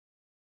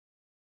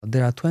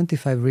There are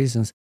 25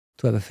 reasons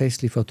to have a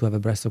facelift or to have a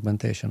breast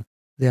augmentation.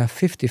 There are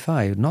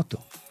 55 not to.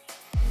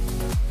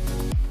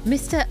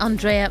 Mr.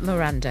 Andrea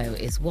Marando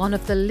is one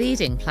of the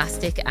leading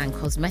plastic and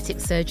cosmetic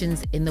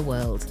surgeons in the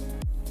world.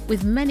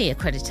 With many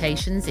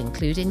accreditations,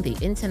 including the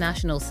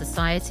International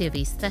Society of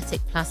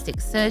Aesthetic Plastic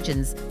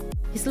Surgeons,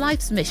 his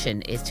life's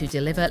mission is to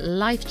deliver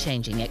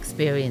life-changing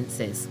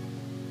experiences.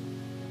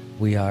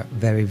 We are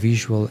very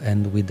visual,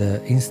 and with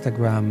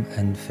Instagram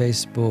and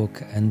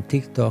Facebook and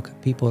TikTok,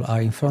 people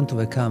are in front of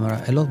a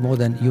camera a lot more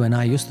than you and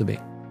I used to be.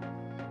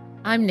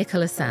 I'm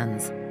Nicola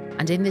Sands,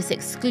 and in this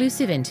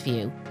exclusive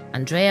interview,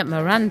 Andrea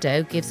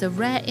Marando gives a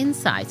rare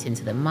insight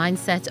into the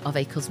mindset of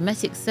a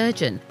cosmetic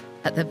surgeon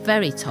at the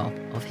very top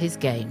of his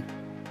game.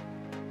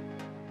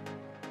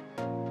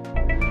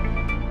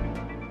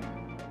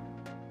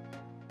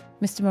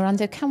 Mr.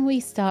 Marando, can we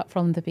start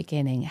from the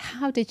beginning?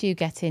 How did you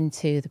get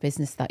into the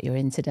business that you're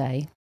in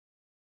today?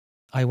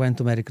 I went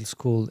to medical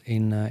school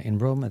in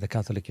Rome at the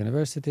Catholic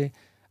University,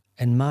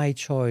 and my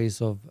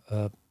choice of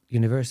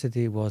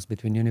university was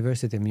between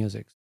university and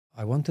music.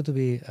 I wanted to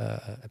be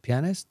a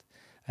pianist,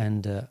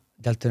 and the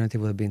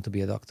alternative would have been to be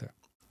a doctor.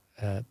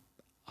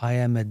 I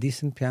am a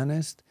decent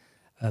pianist,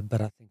 but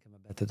I think I'm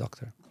a better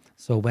doctor.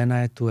 So when I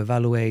had to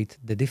evaluate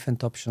the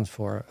different options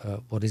for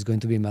what is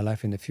going to be my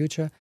life in the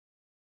future,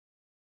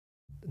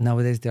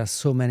 nowadays there are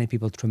so many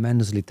people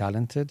tremendously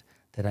talented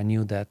that I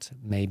knew that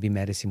maybe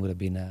medicine would have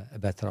been a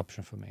better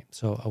option for me.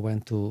 So I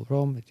went to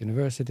Rome at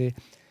university,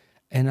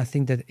 and I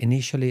think that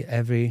initially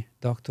every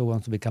doctor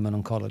wants to become an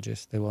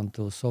oncologist. They want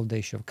to solve the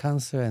issue of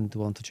cancer and to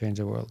want to change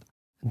the world.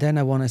 Then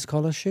I won a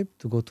scholarship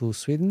to go to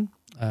Sweden,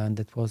 and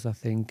that was, I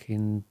think,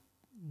 in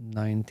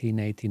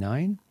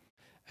 1989.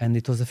 And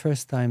it was the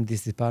first time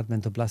this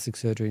department of plastic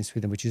surgery in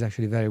Sweden, which is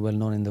actually very well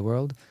known in the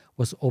world,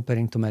 was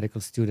opening to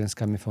medical students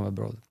coming from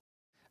abroad.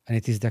 And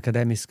it is the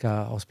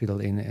Akademiska Hospital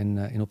in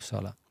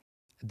Uppsala.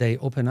 They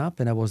opened up,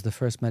 and I was the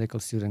first medical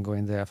student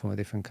going there from a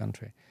different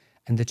country.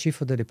 And the chief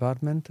of the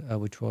department,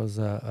 which was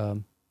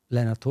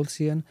Lennart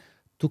Tolsien,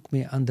 took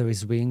me under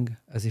his wing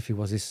as if he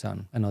was his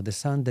son. I know the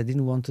son that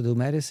didn't want to do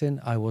medicine,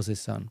 I was his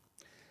son.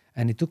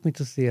 And he took me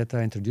to theater,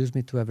 introduced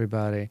me to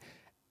everybody.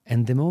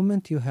 And the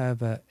moment you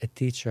have a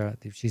teacher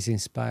which is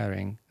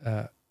inspiring,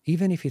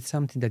 even if it's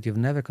something that you've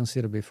never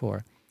considered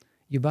before,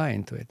 you buy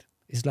into it.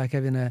 It's like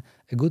having a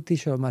good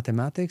teacher of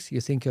mathematics.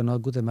 You think you're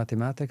not good at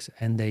mathematics,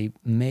 and they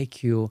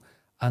make you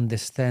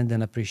understand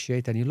and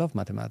appreciate, and you love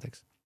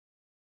mathematics.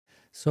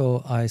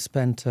 So I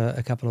spent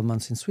a couple of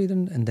months in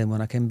Sweden, and then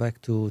when I came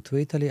back to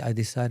Italy, I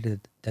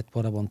decided that's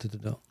what I wanted to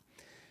do.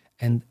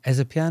 And as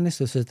a pianist,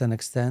 to a certain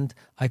extent,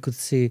 I could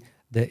see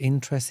the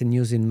interest in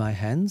using my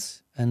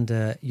hands, and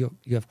you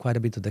have quite a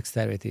bit of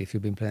dexterity if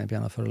you've been playing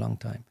piano for a long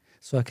time.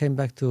 So I came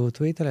back to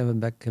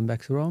Italy, came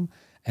back to Rome,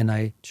 and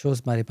I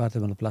chose my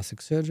department of plastic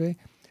surgery.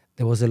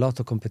 There was a lot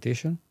of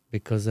competition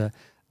because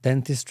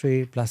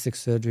dentistry, plastic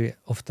surgery,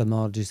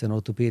 ophthalmology, and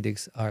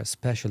orthopedics are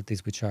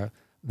specialties which are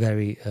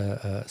very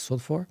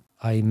sought for.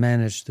 I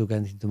managed to get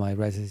into my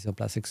residency of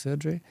plastic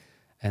surgery,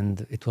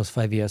 and it was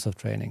 5 years of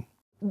training.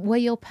 Were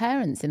your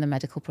parents in the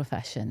medical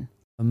profession?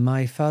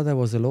 My father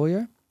was a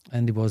lawyer,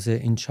 and he was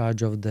in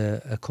charge of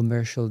the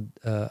commercial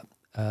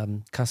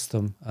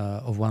custom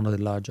of one of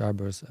the large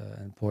harbors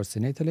and ports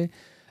in Italy.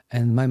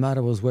 And my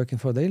mother was working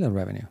for the Inland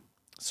Revenue.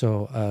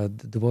 So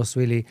there was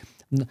really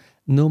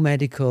no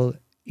medical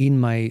in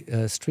my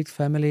strict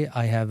family.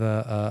 I have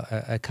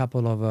a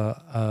couple of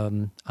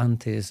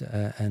aunties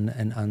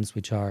and aunts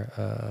which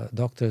are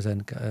doctors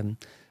and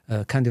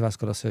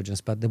cardiovascular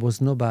surgeons, but there was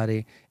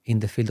nobody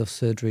in the field of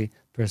surgery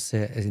per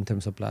se as in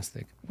terms of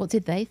plastic. What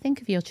did they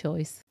think of your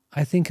choice?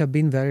 I think I've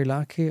been very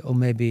lucky, or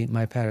maybe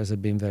my parents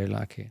have been very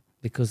lucky,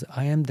 because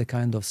I am the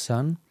kind of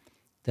son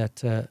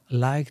that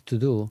like to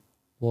do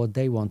what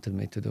they wanted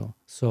me to do.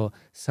 So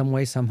some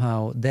way,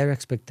 somehow, their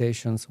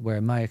expectations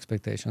were my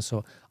expectations.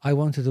 So I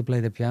wanted to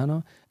play the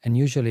piano, and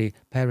usually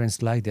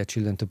parents like their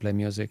children to play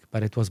music,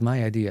 but it was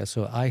my idea.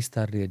 So I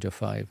started at the age of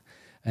 5.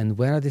 And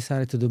when I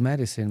decided to do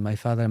medicine, my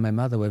father and my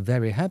mother were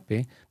very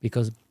happy,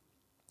 because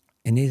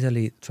in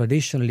Italy,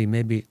 traditionally,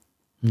 maybe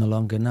no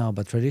longer now,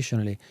 but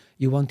traditionally,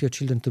 you want your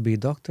children to be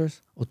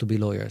doctors or to be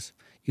lawyers.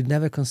 You'd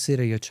never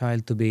consider your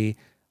child to be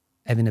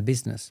having a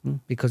business,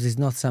 because it's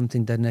not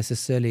something that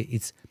necessarily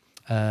it's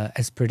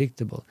as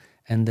predictable.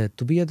 And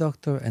to be a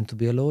doctor and to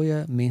be a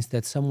lawyer means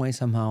that some way,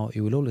 somehow,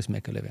 you will always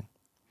make a living.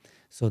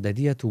 So the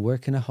idea to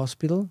work in a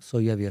hospital, so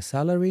you have your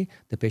salary,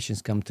 the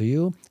patients come to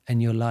you,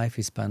 and your life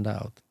is spanned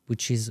out,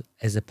 which is,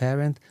 as a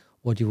parent,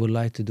 what you would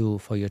like to do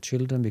for your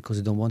children, because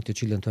you don't want your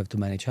children to have too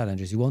many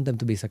challenges. You want them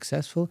to be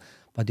successful,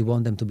 but you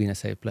want them to be in a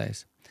safe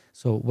place.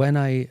 So when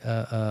it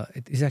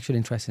is actually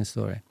an interesting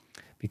story,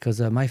 because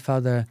my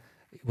father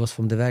was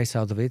from the very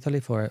south of Italy,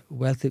 for a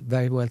wealthy,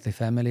 very wealthy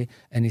family,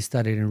 and he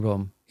studied in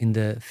Rome in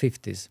the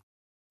 50s.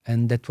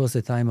 And that was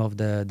the time of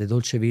the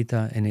Dolce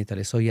Vita in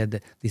Italy. So he had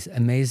these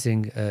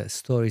amazing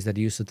stories that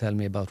he used to tell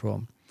me about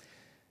Rome.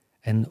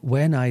 And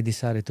when I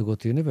decided to go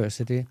to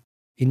university,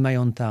 in my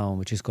own town,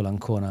 which is called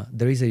Ancona,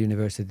 there is a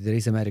university, there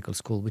is a medical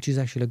school, which is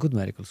actually a good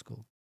medical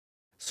school.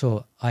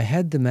 So I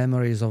had the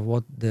memories of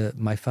what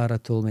my father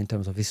told me in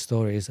terms of his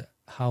stories,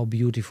 how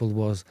beautiful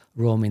was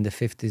Rome in the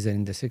 50s and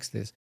in the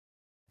 60s.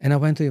 And I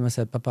went to him and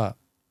said, Papa,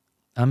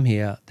 I'm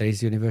here, there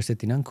is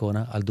university in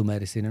Ancona, I'll do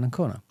medicine in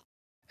Ancona.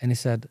 And he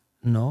said,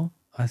 no,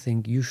 I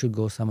think you should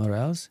go somewhere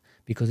else,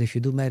 because if you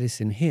do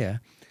medicine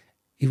here,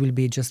 it will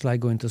be just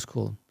like going to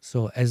school.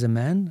 So as a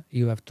man,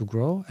 you have to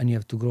grow, and you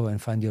have to grow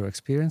and find your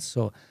experience.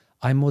 So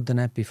I'm more than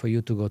happy for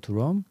you to go to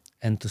Rome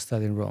and to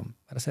study in Rome.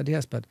 But I said,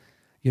 yes, but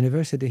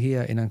university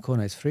here in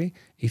Ancona is free.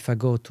 If I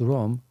go to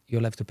Rome,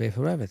 you'll have to pay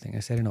for everything.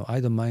 I said, I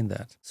don't mind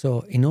that.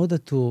 So in order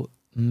to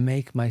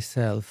make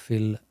myself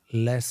feel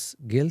less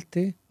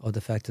guilty of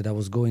the fact that I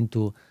was going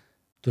to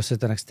a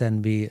certain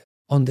extent, be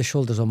on the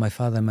shoulders of my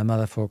father and my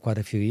mother for quite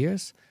a few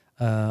years,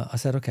 I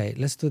said, okay,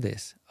 let's do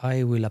this.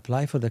 I will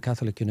apply for the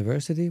Catholic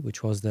University,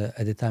 which was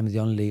at the time the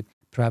only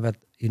private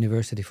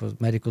university for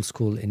medical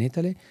school in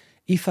Italy.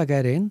 If I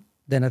get in,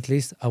 then at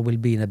least I will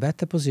be in a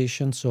better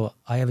position, so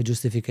I have a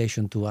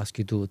justification to ask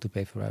you to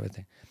pay for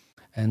everything.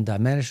 And I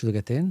managed to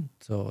get in,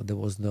 so there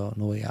was no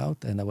way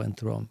out, and I went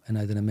to Rome, and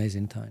I had an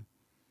amazing time.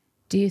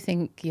 Do you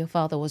think your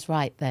father was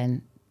right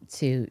then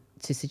to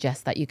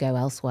suggest that you go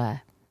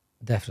elsewhere?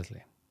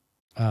 Definitely.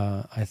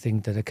 I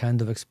think that the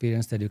kind of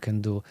experience that you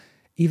can do,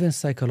 even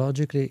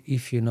psychologically,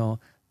 if you know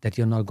that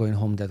you're not going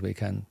home that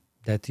weekend,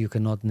 that you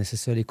cannot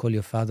necessarily call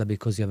your father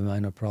because you have a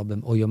minor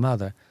problem, or your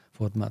mother,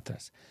 for what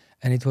matters.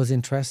 And it was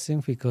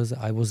interesting because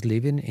I was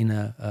living in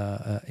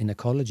a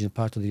college, in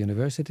part of the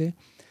university,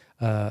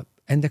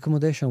 and the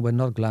accommodation were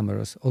not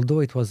glamorous. Although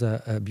it was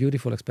a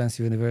beautiful,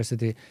 expensive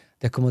university,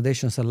 the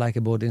accommodations are like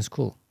a boarding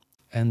school.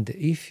 And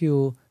if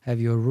you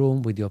have your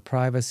room with your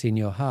privacy in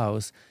your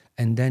house,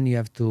 and then you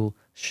have to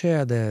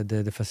share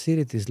the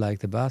facilities like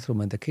the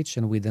bathroom and the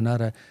kitchen with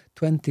another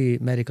 20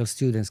 medical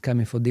students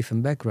coming from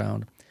different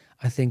backgrounds,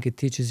 I think it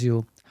teaches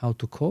you how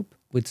to cope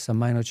with some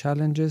minor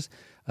challenges,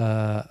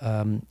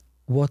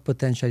 what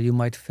potential you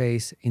might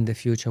face in the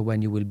future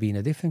when you will be in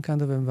a different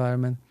kind of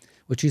environment,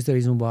 which is the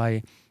reason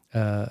why,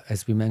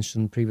 as we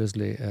mentioned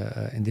previously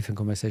in different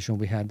conversation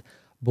we had,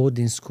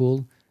 boarding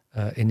school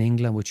in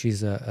England, which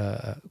is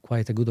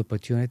quite a good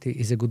opportunity,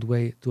 is a good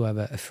way to have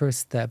a first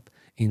step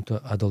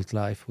into adult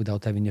life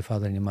without having your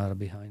father and your mother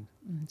behind.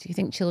 Do you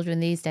think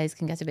children these days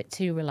can get a bit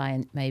too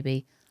reliant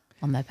maybe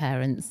on their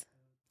parents?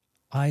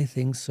 I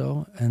think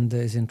so, and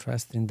it's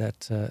interesting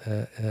that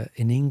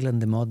in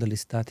England the model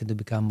is starting to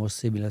become more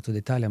similar to the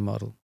Italian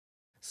model.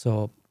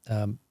 So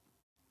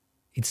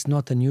it's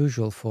not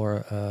unusual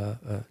for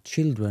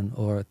children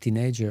or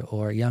teenager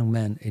or young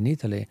men in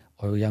Italy,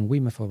 or young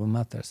women for what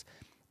matters,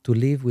 to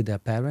live with their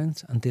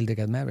parents until they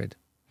get married.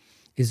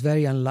 It's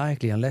very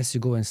unlikely, unless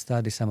you go and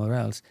study somewhere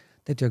else,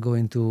 that you're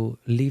going to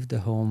leave the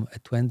home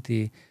at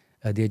 20,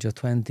 at the age of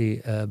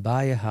 20,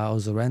 buy a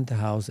house or rent a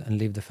house and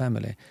leave the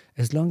family.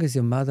 As long as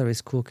your mother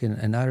is cooking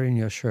and ironing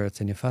your shirts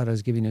and your father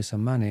is giving you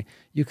some money,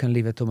 you can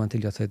live at home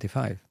until you're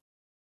 35.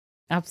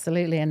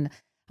 Absolutely. And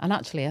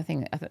actually, I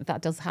think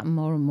that does happen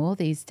more and more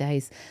these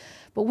days.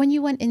 But when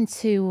you went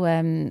into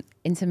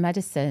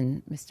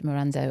medicine, Mr.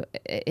 Marando,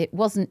 it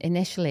wasn't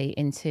initially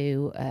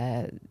into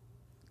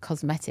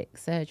cosmetic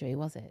surgery,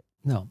 was it?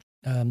 No.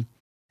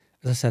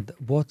 As I said,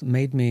 what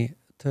made me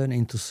turn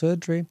into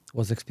surgery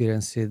was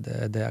experiencing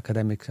the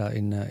academic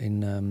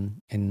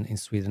in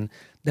Sweden.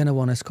 Then I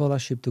won a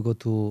scholarship to go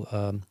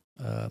to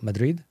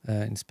Madrid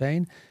in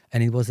Spain,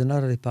 and it was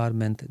another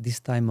department, this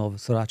time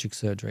of thoracic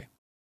surgery.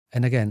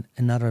 And again,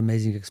 another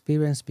amazing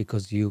experience,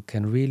 because you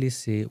can really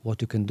see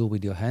what you can do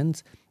with your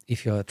hands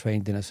if you are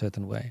trained in a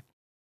certain way.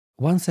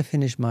 Once I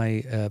finished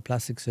my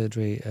plastic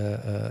surgery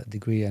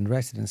degree and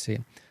residency,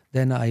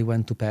 then I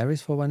went to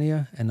Paris for 1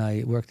 year, and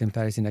I worked in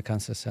Paris in a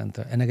cancer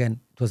center. And again,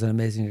 it was an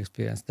amazing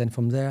experience. Then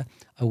from there,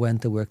 I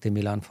went and worked in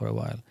Milan for a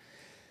while.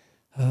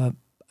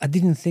 I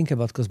didn't think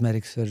about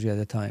cosmetic surgery at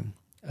the time.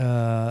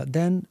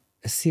 Then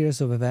a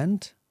series of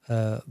events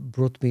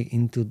brought me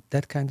into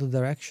that kind of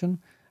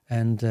direction.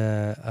 And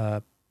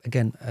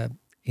again,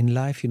 in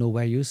life, you know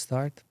where you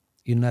start.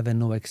 You never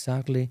know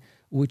exactly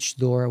which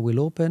door will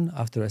open.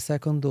 After a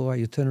second door,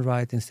 you turn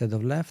right instead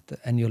of left,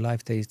 and your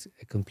life takes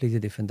a completely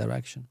different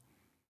direction.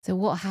 So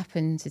what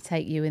happened to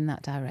take you in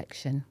that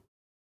direction?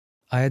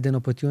 I had an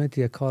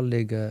opportunity. A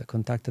colleague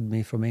contacted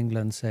me from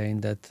England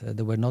saying that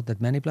there were not that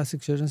many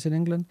plastic surgeons in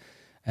England,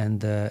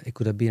 and it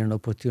could have been an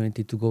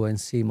opportunity to go and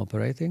see him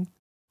operating.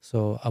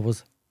 So I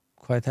was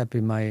quite happy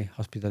in my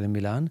hospital in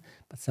Milan,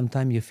 but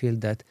sometimes you feel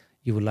that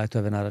you would like to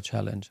have another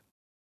challenge.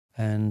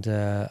 And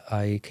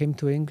I came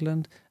to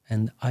England,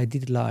 and I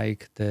did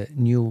like the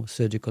new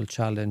surgical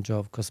challenge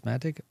of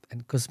cosmetic.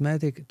 And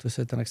cosmetic, to a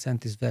certain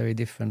extent, is very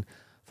different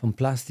from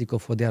plastic or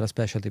for the other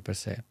specialty per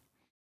se.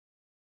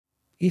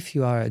 If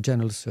you are a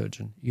general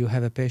surgeon, you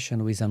have a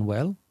patient who is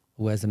unwell,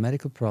 who has a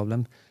medical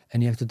problem,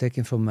 and you have to take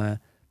him from a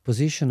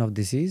position of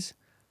disease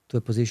to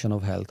a position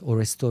of health, or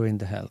restoring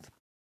the health.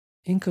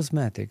 In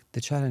cosmetic,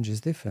 the challenge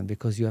is different,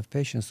 because you have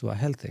patients who are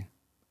healthy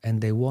and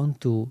they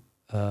want to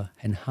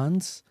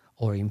enhance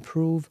or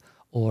improve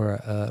or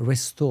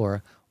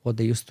restore what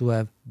they used to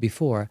have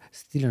before,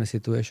 still in a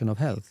situation of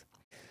health.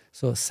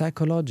 So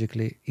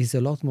psychologically, it's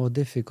a lot more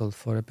difficult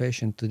for a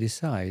patient to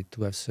decide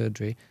to have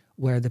surgery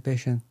where the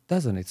patient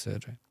doesn't need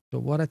surgery. So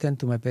what I tell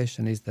to my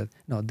patient is that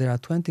there are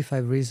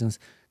 25 reasons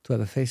to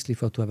have a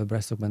facelift or to have a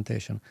breast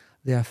augmentation.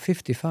 There are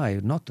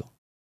 55 not to.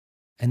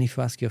 And if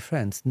you ask your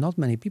friends, not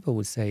many people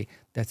will say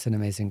that's an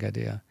amazing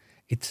idea.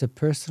 It's a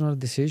personal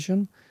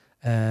decision.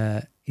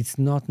 It's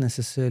not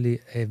necessarily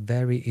a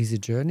very easy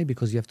journey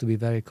because you have to be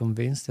very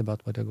convinced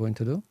about what you're going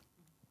to do.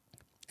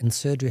 And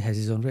surgery has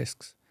its own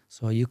risks.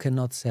 So you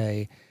cannot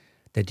say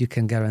that you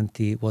can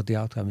guarantee what the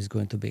outcome is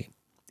going to be.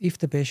 If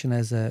the patient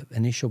has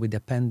an issue with the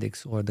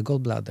appendix or the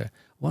gallbladder,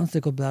 once the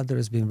gallbladder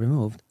has been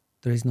removed,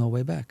 there is no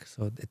way back.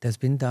 So it has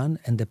been done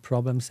and the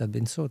problems have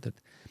been sorted.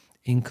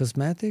 In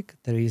cosmetic,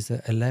 there is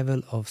a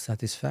level of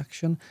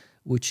satisfaction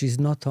which is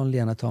not only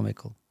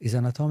anatomical, it's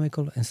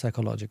anatomical and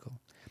psychological.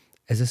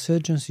 As a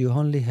surgeon, you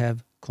only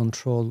have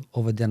control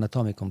over the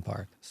anatomical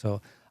part.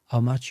 So how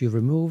much you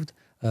removed,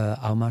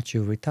 how much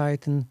you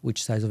retightened,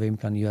 which size of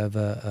implant you have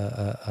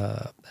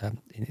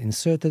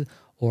inserted,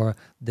 or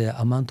the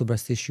amount of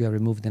breast tissue you have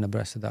removed in a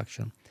breast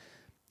reduction.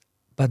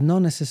 But not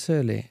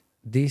necessarily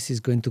this is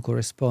going to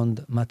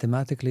correspond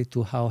mathematically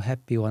to how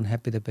happy or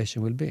unhappy the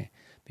patient will be,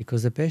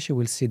 because the patient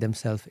will see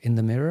themselves in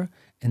the mirror,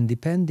 and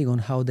depending on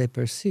how they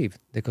perceive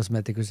the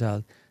cosmetic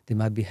result, they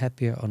might be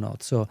happier or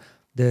not. So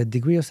the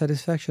degree of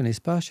satisfaction is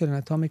partially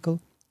anatomical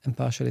and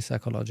partially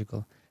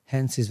psychological.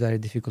 Hence, it's very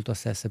difficult to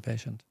assess a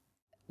patient.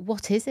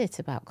 What is it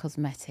about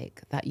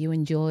cosmetic that you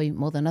enjoy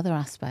more than other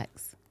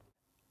aspects?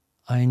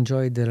 I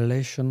enjoy the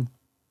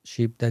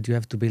relationship that you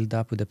have to build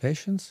up with the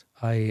patients.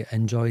 I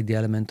enjoy the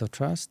element of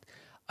trust.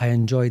 I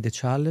enjoy the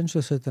challenge to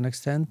a certain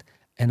extent.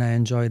 And I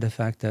enjoy the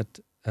fact that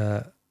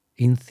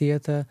in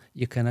theater,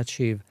 you can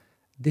achieve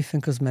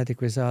different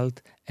cosmetic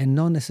results and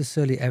not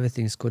necessarily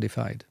everything is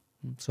codified.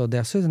 So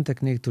there are certain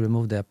techniques to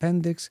remove the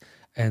appendix,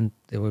 and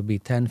there will be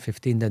 10,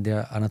 15 that there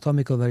are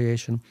anatomical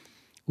variation.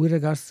 With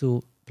regards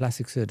to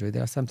plastic surgery,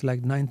 there are something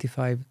like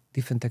 95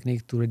 different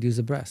techniques to reduce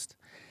the breast.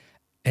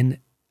 And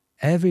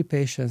every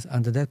patient,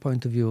 under that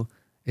point of view,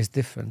 is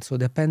different. So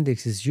the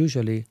appendix is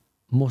usually,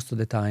 most of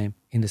the time,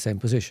 in the same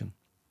position.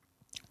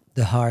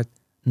 The heart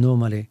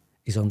normally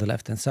is on the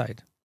left-hand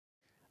side.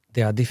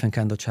 There are different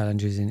kinds of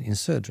challenges in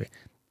surgery.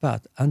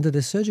 But under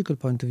the surgical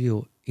point of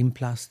view, in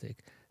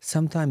plastic,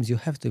 sometimes you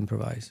have to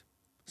improvise.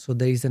 So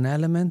there is an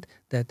element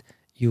that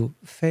you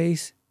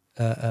face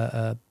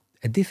a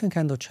different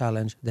kind of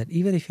challenge that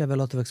even if you have a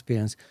lot of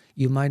experience,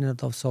 you might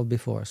not have solved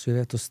before. So you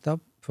have to stop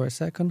for a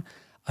second,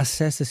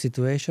 assess the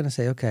situation and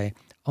say, okay,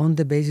 on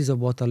the basis of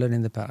what I learned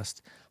in the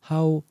past,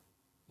 how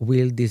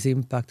will this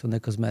impact on the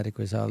cosmetic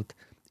result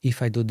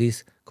if I do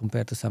this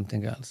compared to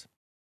something else?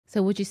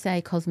 So would you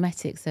say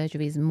cosmetic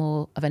surgery is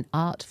more of an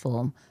art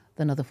form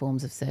than other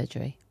forms of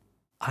surgery?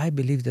 I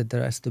believe that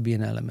there has to be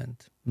an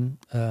element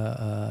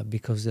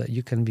because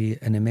you can be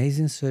an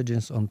amazing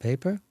surgeon on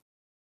paper,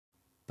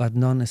 but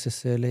not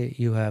necessarily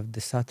you have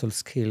the subtle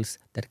skills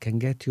that can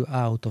get you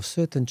out of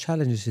certain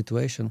challenging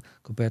situations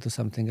compared to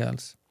something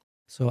else.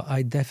 So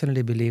I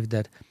definitely believe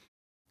that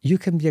you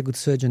can be a good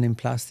surgeon in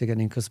plastic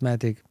and in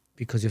cosmetic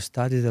because you've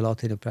studied a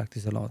lot and you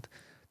practice a lot.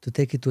 To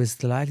take it to a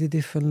slightly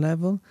different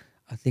level,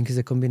 I think is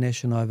a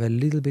combination of a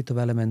little bit of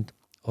element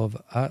of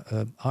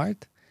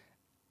art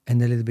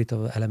and a little bit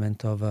of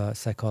element of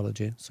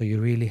psychology. So you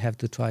really have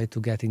to try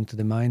to get into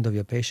the mind of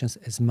your patients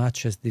as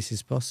much as this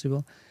is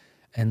possible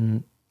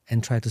and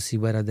try to see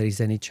whether there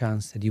is any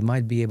chance that you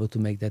might be able to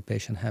make that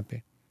patient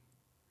happy.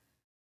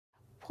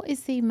 What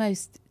is the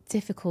most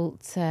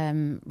difficult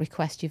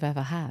request you've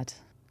ever had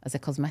as a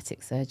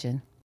cosmetic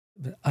surgeon?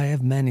 I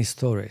have many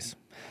stories,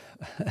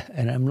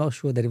 and I'm not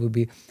sure that it would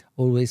be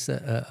always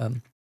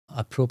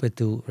appropriate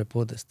to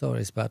report the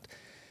stories, but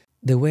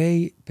the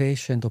way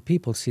patient or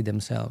people see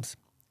themselves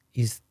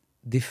is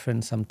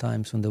different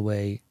sometimes from the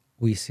way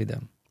we see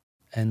them.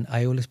 And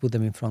I always put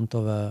them in front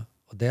of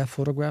their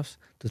photographs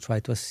to try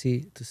to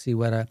see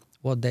whether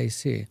what they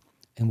see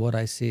and what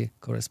I see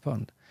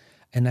correspond.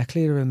 And I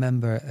clearly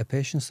remember a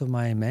patient of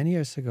mine many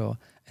years ago,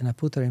 and I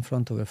put her in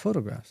front of her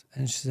photographs,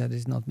 and she said,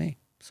 it's not me.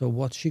 So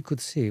what she could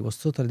see was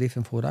totally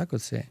different from what I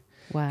could see.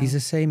 Wow. It's the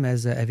same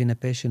as having a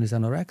patient who's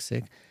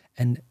anorexic,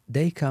 and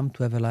they come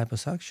to have a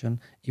liposuction,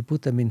 you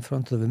put them in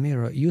front of a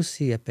mirror, you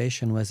see a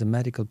patient who has a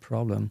medical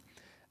problem,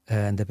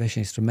 and the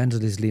patient is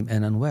tremendously slim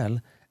and unwell,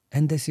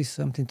 and they see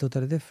something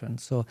totally different.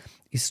 So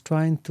it's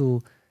trying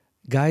to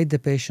guide the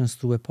patients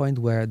to a point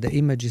where the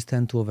images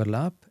tend to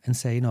overlap and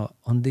say,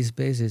 on this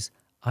basis,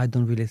 I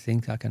don't really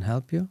think I can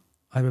help you.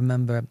 I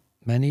remember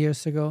many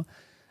years ago,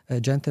 a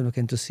gentleman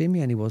came to see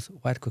me and he was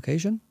white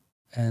Caucasian,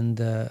 and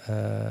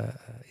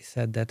he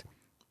said that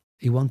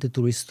he wanted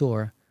to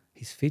restore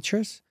his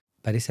features,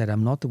 but he said,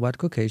 I'm not a white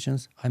Caucasian,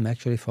 I'm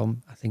actually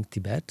from, I think,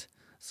 Tibet,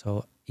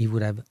 so he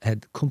would have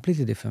had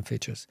completely different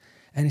features.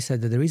 And he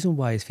said that the reason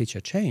why his feature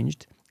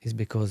changed is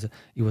because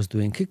he was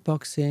doing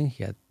kickboxing,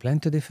 he had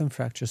plenty of different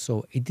fractures,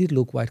 so he did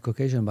look white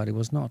Caucasian, but he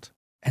was not.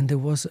 And there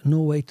was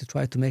no way to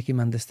try to make him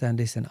understand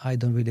this, and I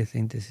don't really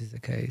think this is the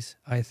case.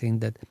 I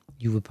think that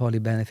you would probably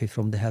benefit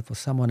from the help of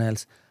someone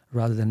else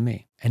rather than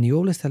me. And you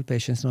always tell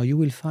patients, no, you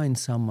will find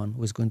someone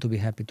who is going to be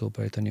happy to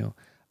operate on you.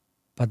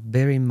 But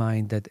bear in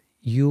mind that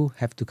you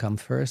have to come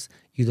first.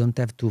 You don't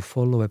have to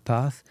follow a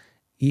path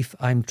if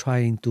I'm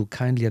trying to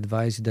kindly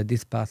advise you that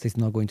this path is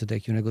not going to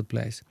take you in a good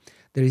place.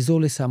 There is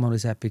always someone who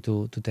is happy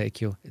to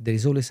take you. There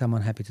is always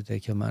someone happy to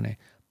take your money,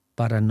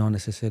 but not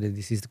necessarily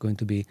this is going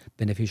to be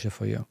beneficial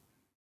for you.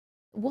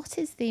 What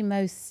is the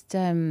most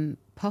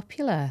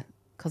popular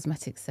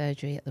cosmetic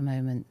surgery at the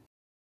moment?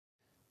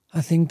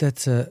 I think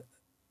that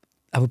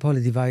I would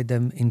probably divide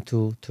them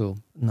into two.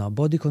 Now,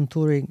 body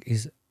contouring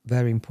is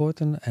very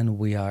important, and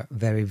we are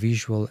very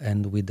visual,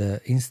 and with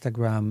the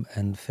Instagram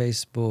and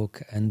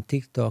Facebook and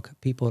TikTok,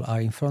 people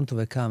are in front of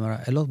a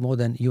camera a lot more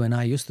than you and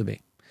I used to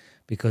be,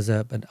 because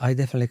but I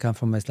definitely come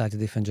from a slightly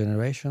different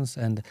generations,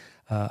 and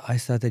I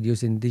started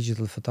using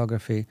digital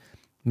photography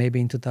maybe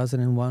in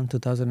 2001,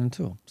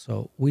 2002.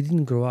 So we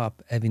didn't grow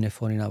up having a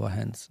phone in our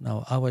hands.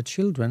 Now our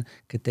children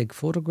can take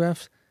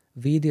photographs,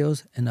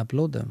 videos, and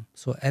upload them.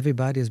 So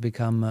everybody has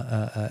become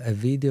a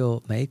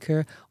video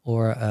maker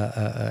or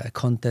a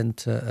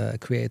content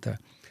creator.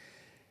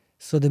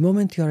 So the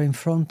moment you are in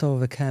front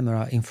of a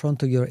camera, in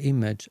front of your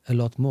image a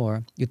lot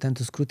more, you tend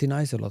to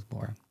scrutinize a lot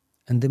more.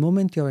 And the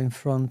moment you're in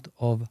front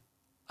of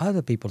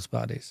other people's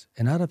bodies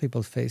and other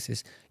people's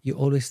faces, you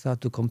always start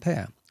to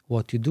compare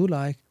what you do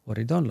like, what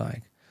you don't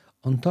like.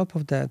 On top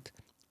of that,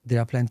 there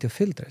are plenty of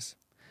filters.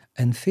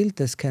 And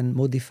filters can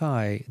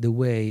modify the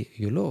way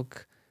you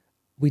look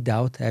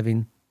without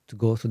having to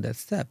go through that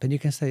step. And you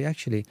can say,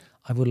 actually,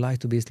 I would like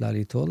to be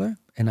slightly taller.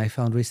 And I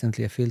found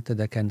recently a filter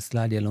that can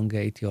slightly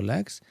elongate your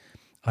legs.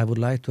 I would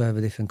like to have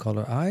a different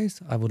color eyes.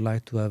 I would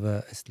like to have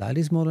a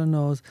slightly smaller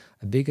nose,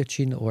 a bigger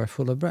chin, or a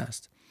fuller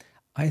breast.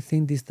 I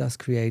think this does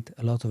create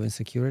a lot of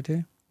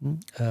insecurity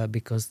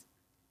because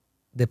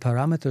the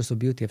parameters of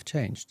beauty have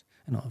changed.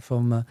 You know,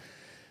 from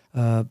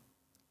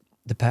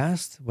the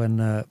past, when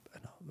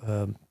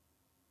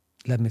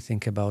let me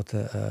think about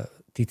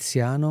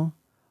Tiziano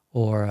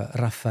or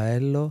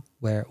Raffaello,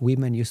 where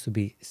women used to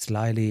be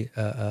slightly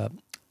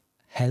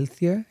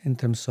healthier in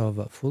terms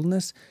of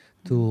fullness,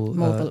 to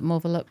more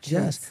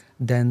voluptuous. Yes.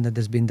 Then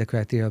there's been the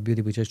criteria of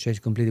beauty which has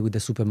changed completely with the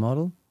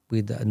supermodel,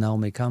 with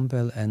Naomi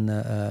Campbell and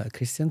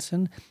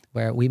Christensen,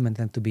 where women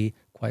tend to be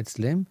quite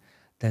slim.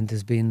 Then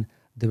there's been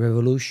the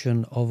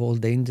revolution of all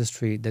the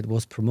industry that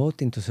was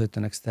promoting to a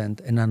certain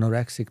extent an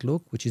anorexic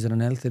look, which is an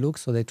unhealthy look.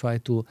 So they try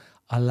to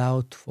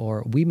allow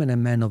for women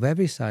and men of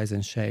every size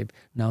and shape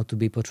now to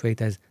be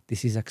portrayed as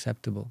this is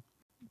acceptable.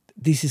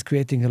 This is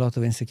creating a lot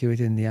of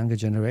insecurity in the younger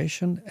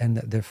generation, and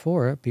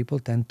therefore people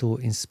tend to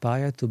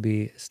inspire to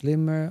be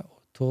slimmer, or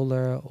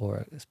taller,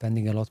 or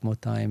spending a lot more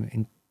time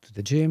into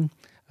the gym.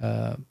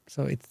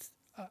 So it's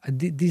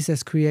this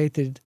has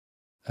created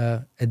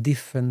a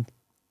different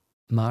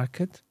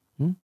market.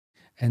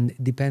 And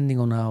depending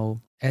on how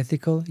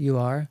ethical you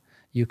are,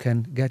 you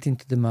can get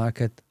into the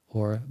market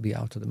or be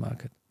out of the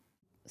market.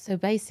 So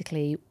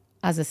basically,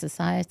 as a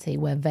society,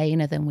 we're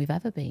vainer than we've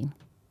ever been.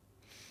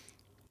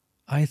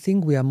 I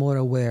think we are more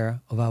aware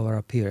of our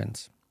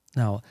appearance.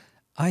 Now,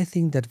 I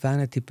think that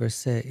vanity per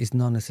se is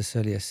not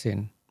necessarily a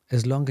sin,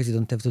 as long as you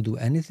don't have to do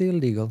anything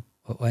illegal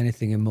or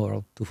anything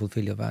immoral to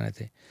fulfill your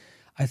vanity.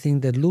 I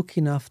think that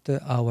looking after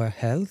our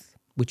health,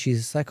 which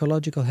is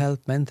psychological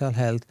health, mental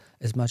health,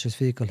 as much as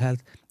physical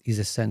health, is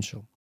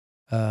essential.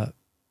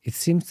 It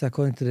seems,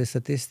 according to the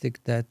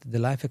statistic, that the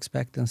life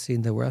expectancy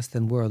in the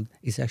Western world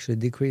is actually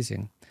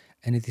decreasing.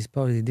 And it is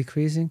probably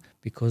decreasing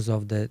because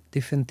of the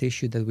different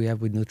issue that we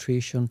have with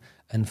nutrition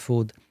and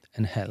food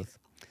and health.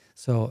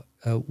 So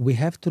we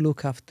have to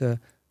look after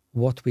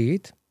what we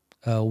eat.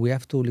 We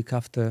have to look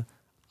after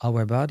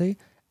our body.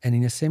 And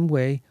in the same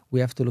way, we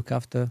have to look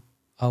after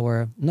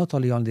our, not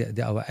only on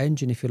our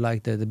engine, if you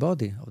like, the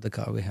body of the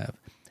car we have.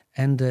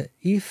 And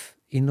if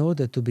in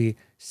order to be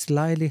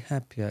slightly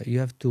happier, you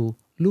have to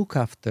look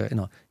after,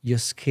 your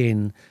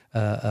skin,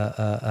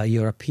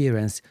 your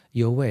appearance,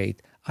 your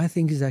weight, I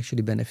think is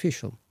actually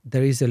beneficial.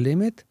 There is a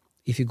limit.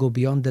 If you go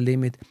beyond the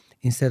limit,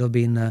 instead of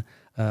being a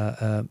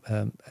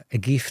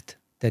gift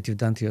that you've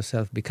done to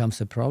yourself, becomes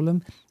a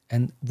problem.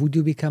 And would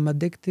you become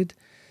addicted?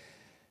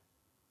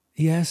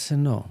 Yes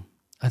and no.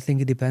 I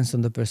think it depends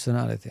on the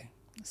personality.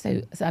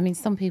 So I mean,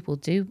 some people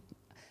do,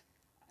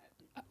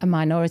 a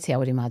minority I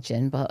would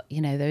imagine, but,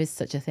 there is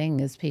such a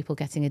thing as people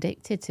getting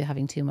addicted to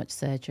having too much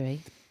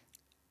surgery.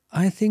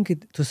 I think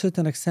to a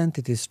certain extent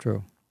it is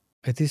true.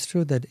 It is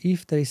true that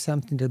if there is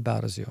something that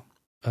bothers you,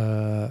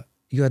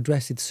 you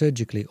address it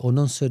surgically or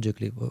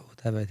non-surgically,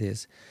 whatever it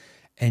is,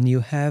 and you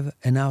have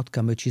an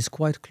outcome which is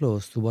quite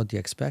close to what you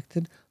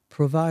expected,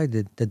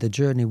 provided that the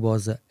journey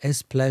was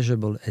as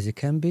pleasurable as it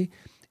can be.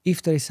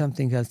 If there is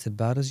something else that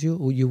bothers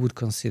you, you would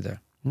consider.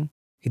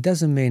 It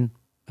doesn't mean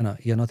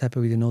you're not happy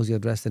with your nose, you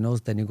address the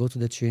nose, then you go to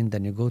the chin,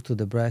 then you go to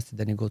the breast,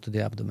 then you go to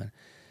the abdomen.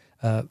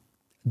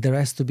 There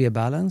has to be a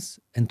balance,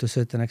 and to a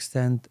certain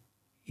extent,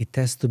 it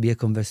has to be a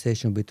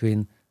conversation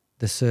between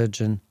the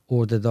surgeon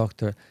or the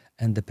doctor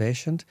and the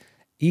patient.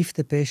 If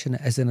the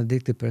patient has an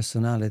addictive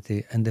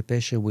personality and the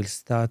patient will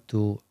start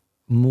to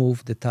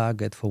move the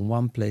target from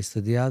one place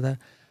to the other,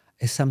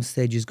 at some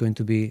stage is going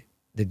to be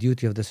the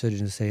duty of the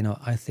surgeon to say, no,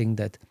 I think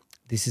that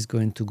this is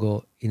going to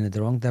go in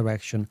the wrong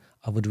direction.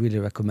 I would really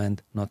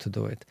recommend not to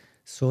do it.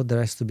 So there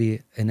has to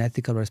be an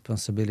ethical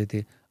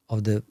responsibility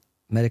of the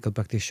medical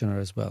practitioner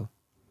as well.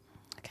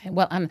 Okay,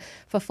 well,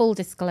 for full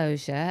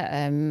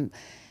disclosure,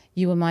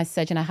 you were my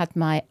surgeon. I had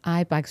my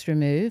eye bags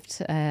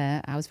removed.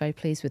 I was very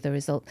pleased with the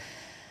result.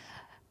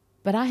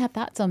 But I had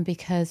that done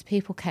because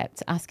people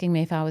kept asking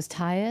me if I was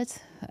tired.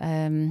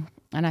 And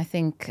I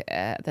think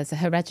there's a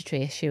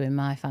hereditary issue in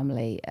my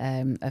family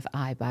of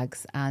eye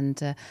bags.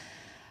 And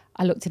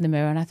I looked in the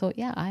mirror and I thought,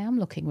 yeah, I am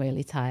looking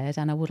really tired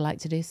and I would like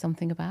to do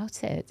something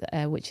about it,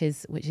 which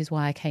is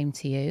why I came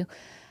to you.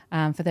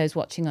 For those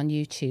watching on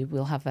YouTube,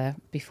 we'll have a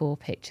before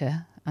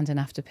picture and an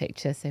after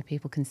picture so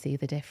people can see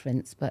the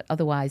difference. But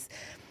otherwise,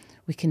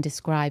 we can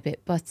describe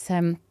it. But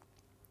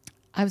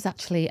I was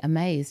actually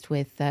amazed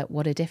with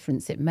what a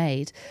difference it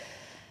made.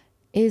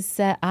 Is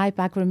eye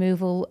bag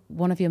removal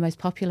one of your most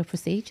popular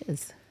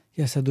procedures?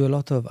 Yes, I do a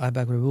lot of eye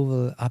bag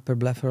removal, upper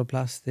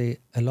blepharoplasty,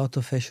 a lot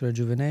of facial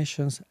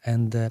rejuvenations,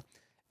 and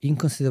in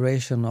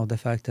consideration of the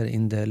fact that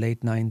in the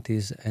late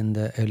 90s and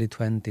the early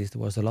 20s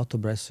there was a lot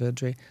of breast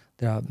surgery,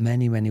 there are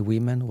many, many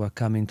women who are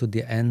coming to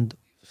the end,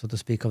 so to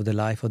speak, of the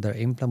life of their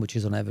implant, which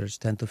is on average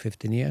 10 to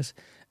 15 years,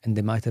 and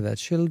they might have had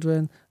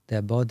children,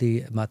 their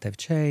body might have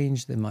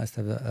changed, they might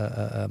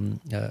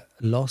have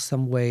lost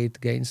some weight,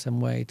 gained some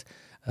weight,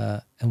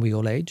 and we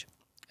all age.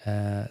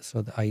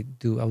 So I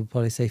would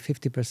probably say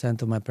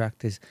 50% of my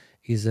practice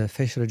is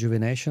facial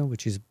rejuvenation,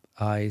 which is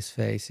eyes,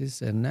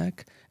 faces, and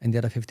neck, and the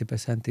other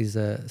 50%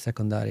 is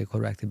secondary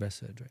corrective breast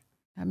surgery.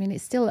 I mean,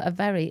 it's still a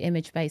very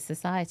image-based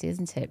society,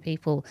 isn't it?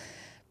 People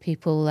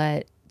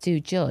do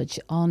judge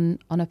on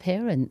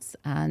appearance,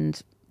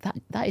 and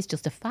that is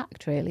just a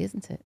fact, really,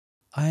 isn't it?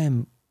 I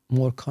am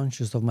more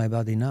conscious of my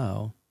body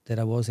now than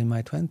I was in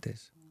my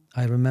 20s.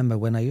 I remember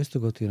when I used to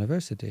go to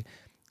university,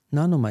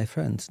 none of my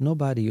friends,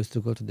 nobody used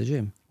to go to the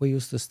gym. We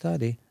used to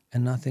study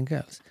and nothing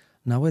else.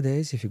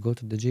 Nowadays, if you go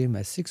to the gym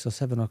at 6 or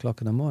 7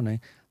 o'clock in the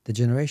morning, the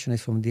generation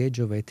is from the age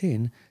of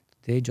 18 to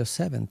the age of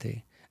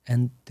 70.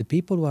 And the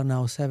people who are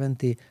now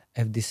 70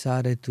 have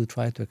decided to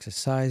try to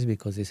exercise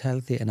because it's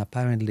healthy, and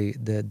apparently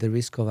the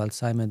risk of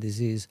Alzheimer's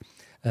disease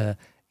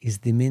is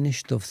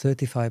diminished of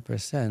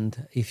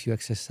 35% if you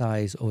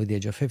exercise over the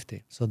age of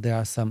 50. So there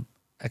are some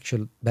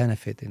actual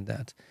benefit in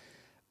that.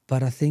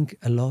 But I think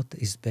a lot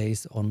is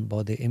based on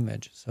body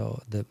image.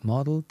 So the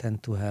model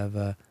tend to have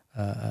a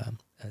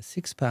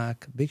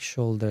six-pack, big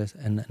shoulders,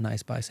 and a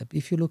nice bicep.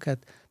 If you look at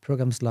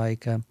programs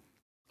like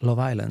Love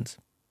Island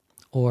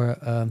or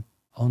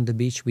On the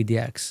Beach with the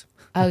Ex.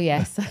 Oh,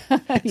 yes.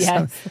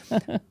 Yes.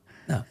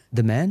 Now,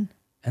 the men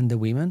and the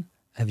women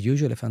have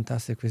usually a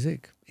fantastic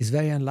physique. It's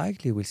very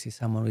unlikely we'll see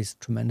someone who is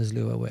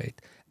tremendously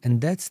overweight. And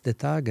that's the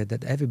target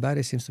that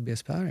everybody seems to be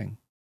aspiring.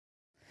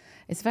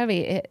 It's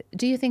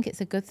do you think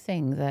it's a good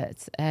thing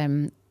that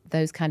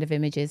those kind of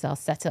images are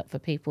set up for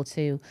people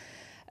to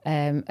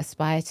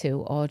aspire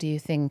to, or do you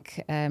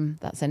think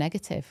that's a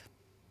negative?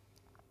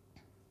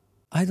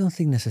 I don't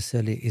think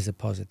necessarily is a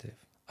positive.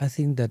 I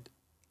think that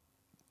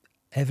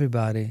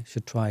everybody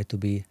should try to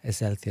be as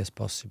healthy as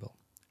possible.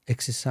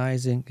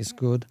 Exercising is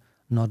good,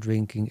 not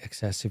drinking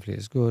excessively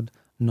is good,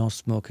 no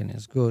smoking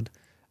is good.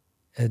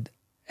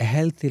 A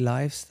healthy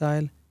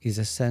lifestyle is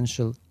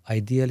essential,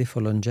 ideally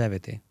for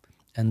longevity.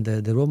 And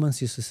the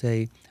Romans used to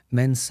say,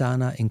 mens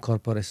sana in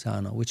corpore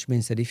sano, which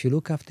means that if you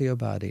look after your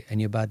body and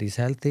your body is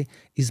healthy,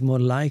 it's more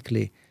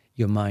likely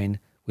your mind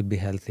will be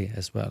healthy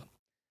as well.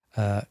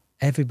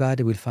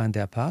 Everybody will find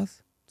their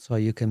path. So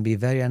you can be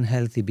very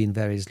unhealthy being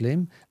very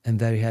slim and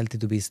very healthy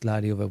to be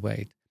slightly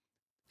overweight.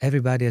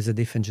 Everybody has a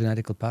different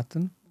genetical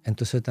pattern, and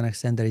to a certain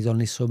extent there is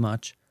only so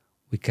much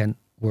we can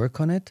work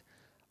on it,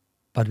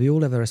 but we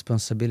all have a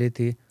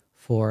responsibility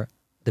for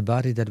the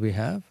body that we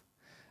have.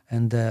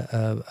 And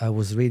I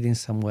was reading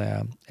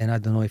somewhere, and I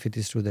don't know if it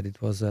is true, that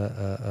it was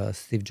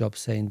Steve Jobs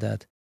saying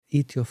that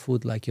eat your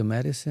food like your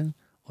medicine,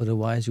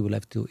 otherwise you will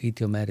have to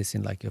eat your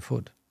medicine like your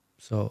food.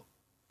 So,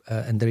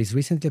 and there is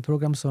recently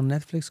programs on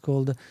Netflix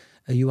called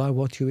You Are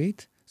What You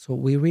Eat. So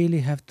we really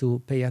have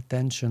to pay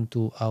attention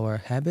to our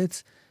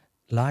habits,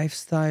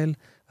 lifestyle,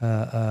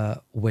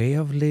 way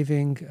of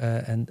living,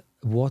 and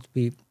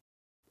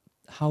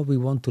how we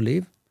want to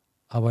live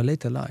our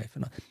later life.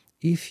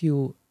 If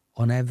you,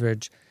 on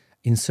average,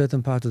 in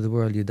certain parts of the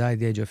world, you die at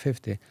the age of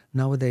 50.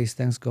 Nowadays,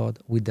 thanks God,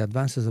 with the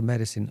advances of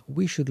medicine,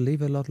 we should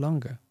live a lot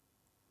longer.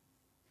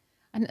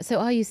 And so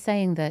are you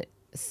saying that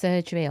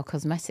surgery or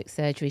cosmetic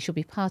surgery should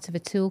be part of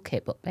a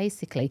toolkit, but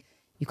basically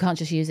you can't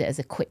just use it as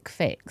a quick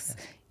fix?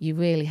 Yes. You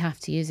really have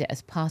to use it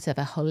as part of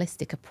a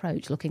holistic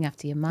approach, looking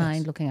after your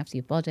mind, yes, looking after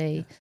your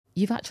body. Yes.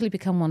 You've actually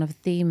become one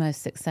of the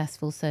most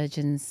successful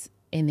surgeons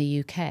in the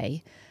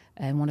UK,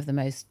 and one of the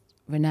most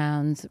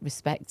renowned,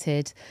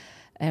 respected.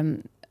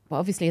 But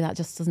obviously that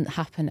just doesn't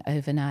happen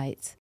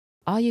overnight.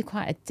 Are you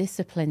quite a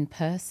disciplined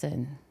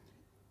person?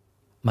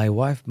 My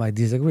wife might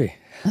disagree,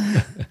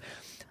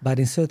 but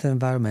in certain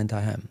environment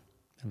I am.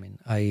 I mean,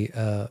 I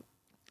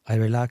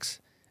relax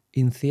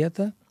in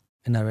theater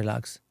and I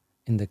relax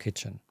in the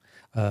kitchen.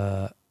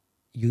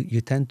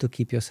 You tend to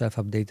keep yourself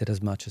updated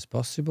as much as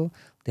possible.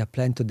 There are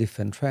plenty of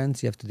different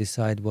trends. You have to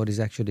decide what is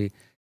actually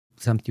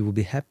something you will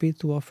be happy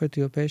to offer to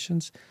your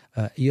patients.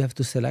 You have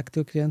to select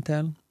your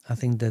clientele. I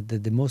think that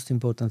the most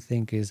important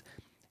thing is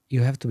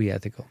you have to be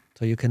ethical.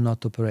 So you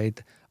cannot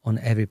operate on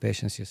every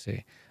patient you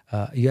see.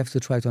 You have to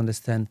try to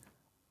understand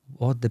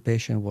what the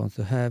patient wants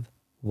to have,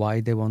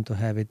 why they want to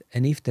have it,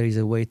 and if there is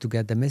a way to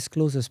get them as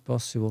close as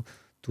possible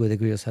to a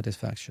degree of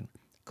satisfaction.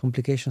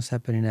 Complications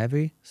happen in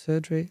every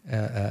surgery,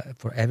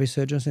 for every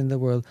surgeon in the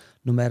world,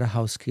 no matter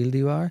how skilled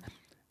you are,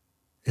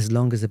 as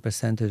long as the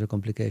percentage of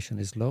complication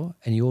is low,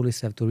 and you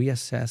always have to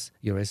reassess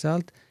your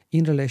result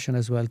in relation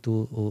as well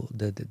to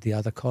the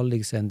other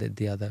colleagues and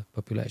the other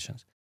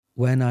populations.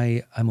 When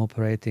I'm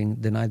operating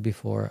the night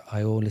before,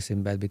 I always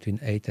in bed between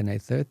 8 and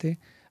 8:30.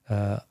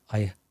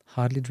 I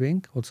hardly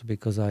drink, also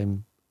because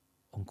I'm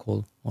on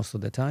call most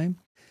of the time.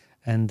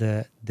 And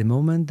the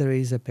moment there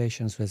is a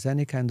patient who has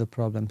any kind of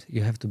problems,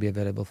 you have to be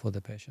available for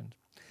the patient.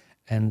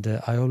 And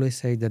I always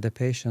say that the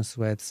patients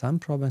who had some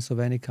problems of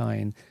any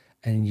kind,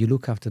 and you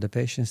look after the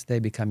patients, they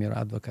become your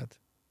advocate.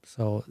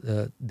 So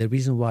the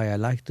reason why I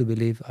like to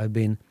believe I've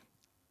been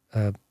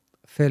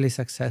fairly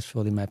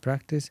successful in my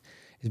practice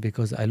is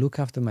because I look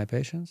after my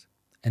patients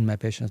and my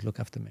patients look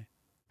after me.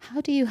 How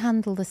do you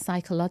handle the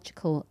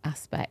psychological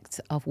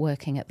aspect of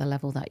working at the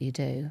level that you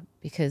do?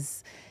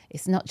 Because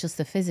it's not just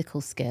the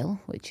physical skill,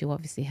 which you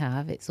obviously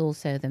have, it's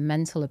also the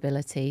mental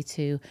ability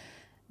to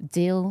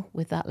deal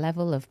with that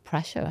level of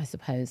pressure, I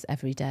suppose,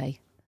 every day.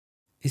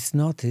 It's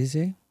not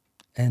easy,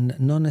 and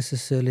not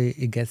necessarily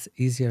it gets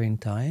easier in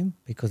time,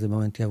 because the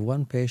moment you have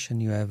one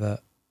patient, you have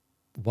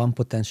one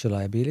potential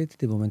liability.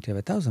 The moment you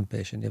have 1,000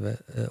 patients, you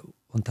have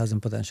 1,000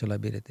 potential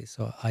liabilities.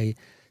 So I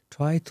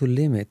try to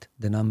limit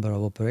the number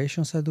of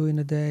operations I do in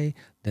a day,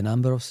 the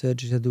number of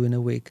surgeries I do in a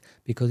week,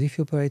 because if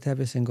you operate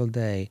every single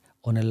day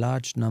on a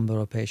large number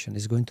of patients,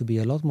 it's going to be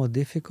a lot more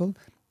difficult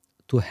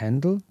to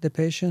handle the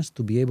patients,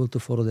 to be able to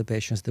follow the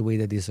patients the way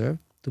they deserve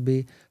to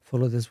be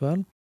followed as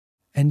well.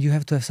 And you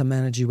have to have some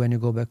energy when you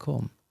go back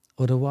home.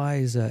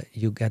 Otherwise,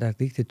 you get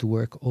addicted to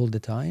work all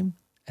the time,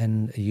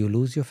 and you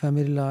lose your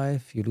family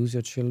life, you lose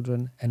your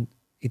children. And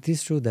it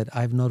is true that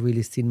I've not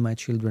really seen my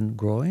children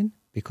growing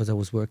because I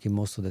was working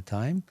most of the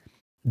time.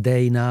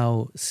 They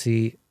now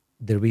see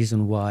the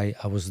reason why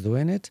I was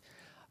doing it.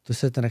 To a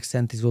certain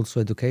extent, it's also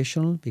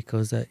educational,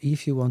 because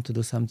if you want to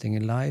do something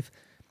in life,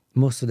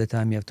 most of the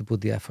time you have to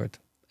put the effort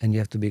and you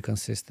have to be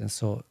consistent.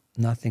 So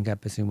nothing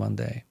happens in one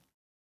day.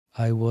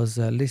 I was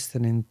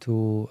listening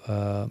to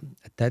a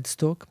TED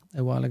talk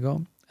a while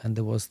ago, and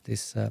there was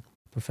this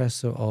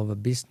professor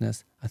of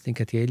business, I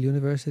think at Yale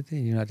University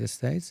in the United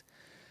States,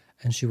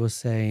 and she was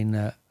saying,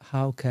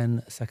 how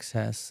can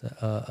success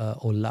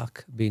or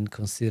luck be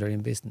considered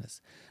in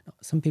business? Now,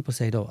 some people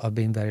say, oh, I've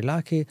been very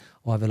lucky,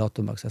 or I have a lot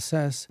of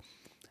success.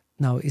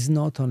 Now, it's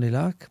not only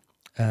luck.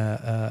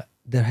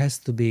 There has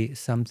to be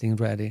something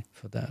ready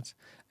for that.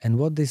 And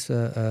what this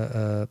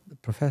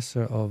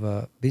professor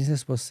of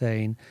business was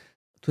saying,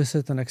 to a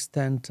certain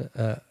extent,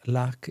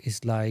 luck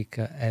is like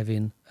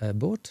having a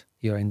boat.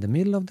 You're in the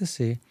middle of the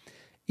sea.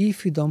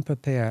 If you don't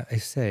prepare a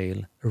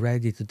sail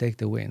ready to take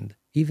the wind,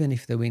 even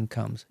if the wind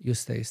comes, you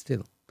stay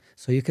still.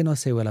 So you cannot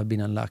say, well, I've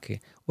been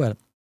unlucky. Well,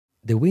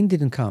 the wind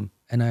didn't come,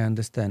 and I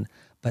understand.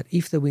 But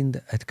if the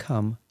wind had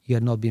come, you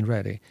had not been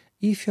ready.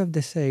 If you have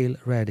the sail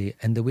ready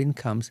and the wind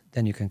comes,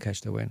 then you can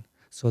catch the wind.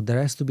 So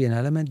there has to be an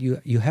element.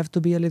 You have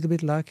to be a little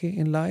bit lucky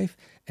in life.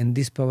 And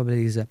this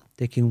probably is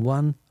taking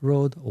one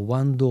road or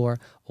one door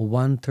or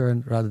one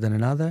turn rather than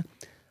another.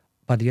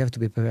 But you have to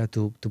be prepared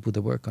to put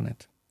the work on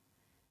it.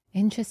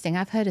 Interesting.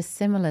 I've heard a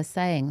similar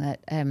saying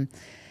that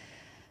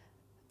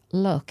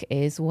luck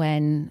is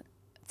when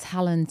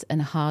talent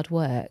and hard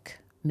work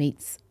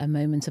meets a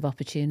moment of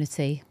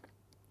opportunity,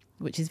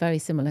 which is very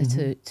similar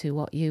to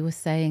what you were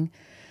saying.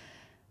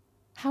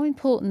 How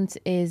important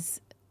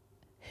is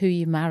who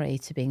you marry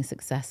to being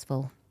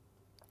successful?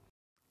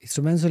 It's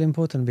tremendously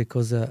important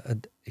because,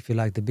 if you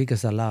like, the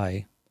biggest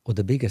ally or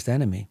the biggest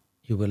enemy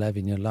you will have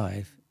in your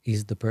life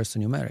is the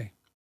person you marry.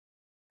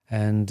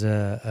 And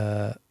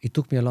it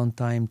took me a long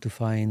time to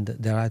find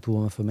the right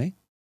woman for me.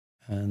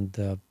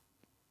 And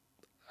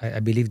I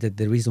believe that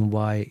the reason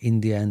why, in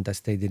the end, I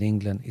stayed in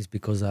England is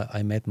because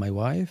I met my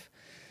wife.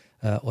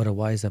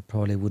 Otherwise, I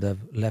probably would have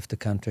left the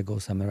country, go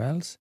somewhere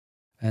else.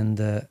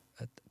 And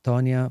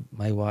Tonya,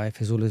 my wife,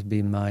 has always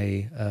been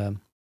my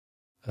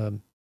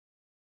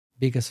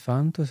biggest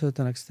fan to a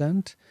certain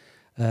extent,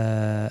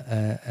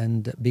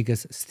 and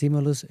biggest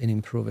stimulus in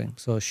improving.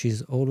 So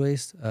she's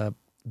always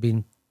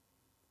been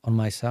on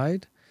my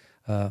side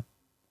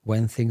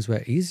when things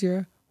were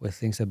easier, when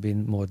things have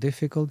been more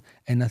difficult,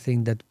 and I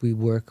think that we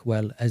work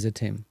well as a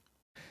team.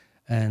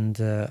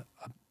 And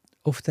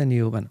often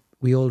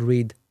we all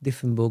read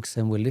different books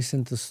and we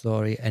listen to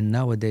story, and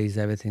nowadays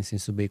everything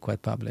seems to be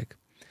quite public.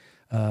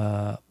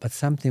 But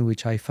something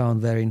which I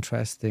found very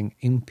interesting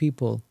in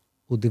people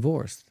who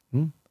divorced,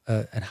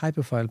 and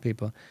high-profile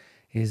people,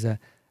 is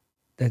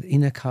that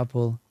in a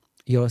couple,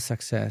 your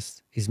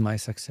success is my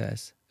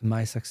success,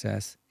 my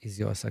success is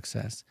your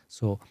success.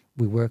 So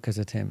we work as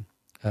a team.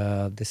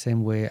 The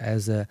same way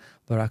as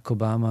Barack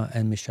Obama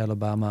and Michelle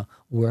Obama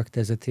worked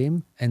as a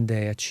team, and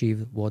they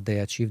achieved what they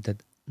achieved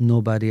that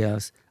nobody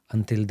else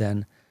until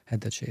then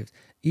had achieved.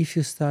 If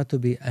you start to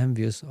be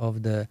envious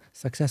of the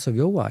success of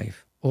your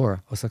wife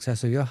or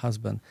success of your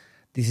husband,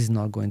 this is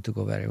not going to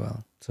go very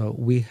well. So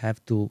we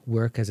have to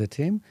work as a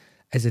team.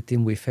 As a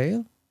team we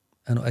fail,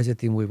 and as a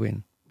team we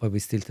win, but we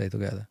still stay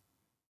together.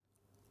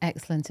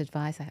 Excellent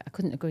advice. I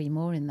couldn't agree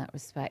more in that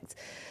respect.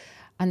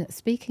 And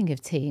speaking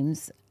of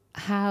teams,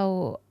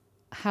 how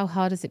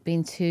hard has it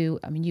been to,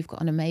 I mean, you've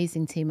got an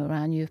amazing team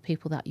around you of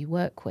people that you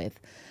work with.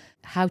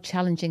 How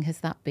challenging has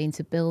that been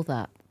to build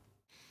that?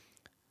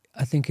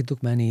 I think it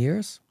took many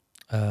years.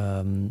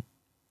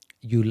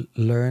 You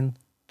learn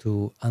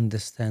to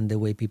understand the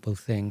way people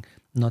think,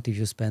 not if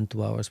you spend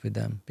 2 hours with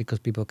them, because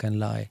people can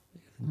lie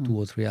 2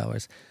 or 3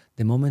 hours.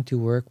 The moment you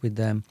work with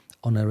them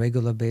on a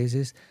regular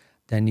basis,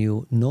 then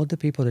you know the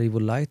people that you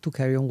would like to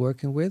carry on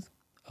working with,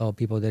 or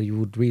people that you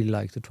would really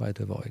like to try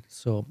to avoid.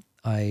 So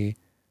I've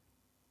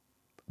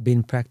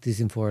been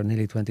practicing for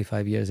nearly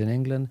 25 years in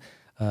England.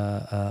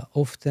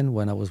 Often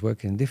when I was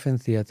working in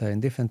different theatre, in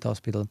different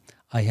hospital,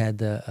 I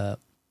had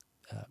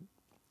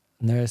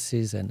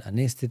nurses and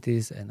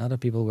anaesthetists and other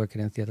people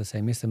working in theatre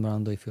say, Mr.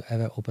 Marando, if you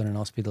ever open an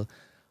hospital,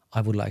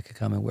 I would like to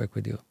come and work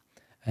with you.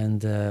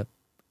 And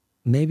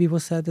maybe it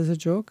was said as a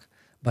joke,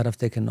 but I've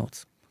taken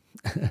notes.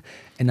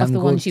 And of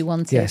the ones you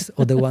wanted. Yes,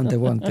 or the one they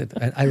wanted.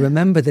 I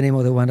remember the name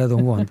of the one I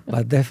don't want,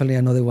 but definitely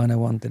I know the one I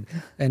wanted.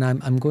 And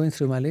I'm going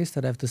through my list.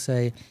 I have to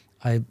say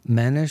I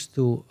managed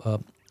to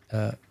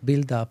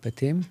build up a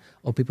team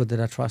of people that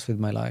I trust with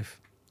my life.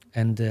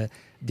 And the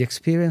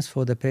experience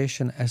for the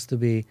patient has to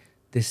be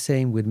the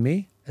same with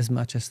me as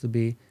much as to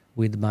be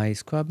with my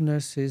scrub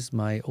nurses,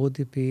 my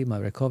ODP, my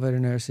recovery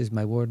nurses,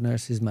 my ward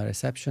nurses, my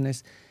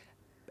receptionists.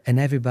 And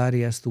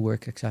everybody has to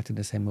work exactly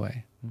the same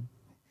way.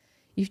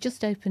 You've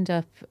just opened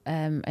up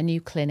a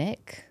new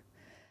clinic.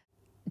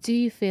 Do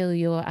you feel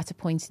you're at a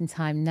point in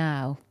time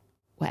now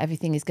where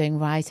everything is going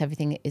right,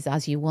 everything is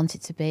as you want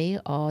it to be,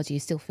 or do you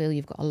still feel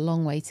you've got a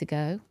long way to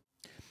go?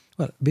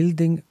 Well,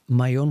 building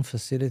my own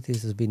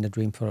facilities has been a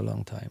dream for a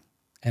long time.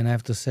 And I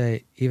have to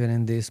say, even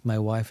in this, my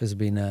wife has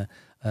been a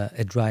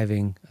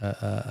driving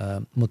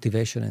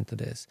motivation into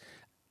this.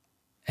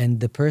 And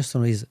the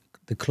person who is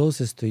the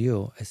closest to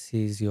you, as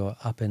sees your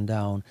up and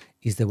down,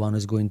 is the one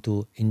who's going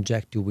to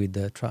inject you with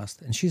the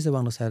trust. And she's the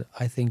one who said,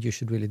 I think you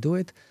should really do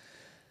it.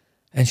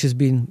 And she's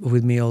been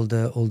with me all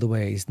the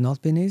way. It's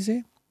not been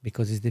easy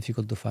because it's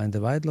difficult to find the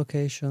right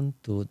location,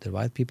 to the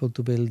right people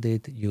to build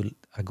it. You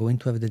are going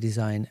to have the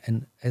design.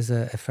 And as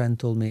a friend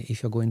told me,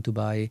 if you're going to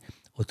buy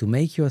or to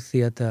make your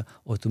theater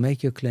or to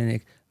make your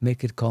clinic,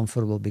 make it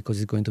comfortable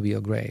because it's going to be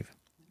your grave.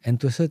 And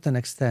to a certain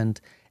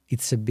extent,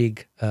 it's a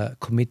big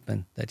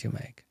commitment that you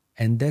make.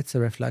 And that's a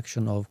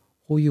reflection of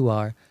who you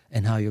are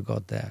and how you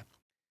got there.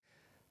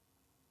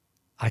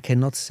 I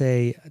cannot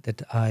say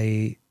that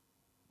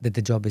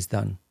the job is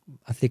done.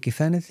 I think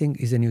if anything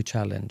is a new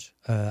challenge.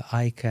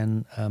 I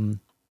can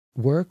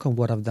work on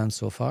what I've done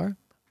so far.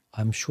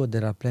 I'm sure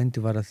there are plenty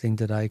of other things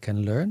that I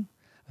can learn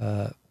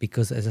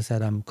because, as I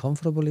said, I'm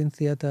comfortable in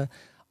theatre.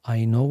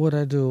 I know what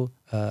I do.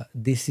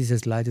 This is a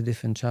slightly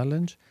different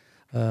challenge.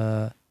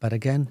 But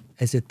again,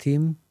 as a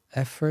team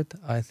effort,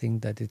 I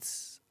think that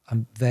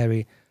I'm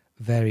very,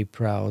 very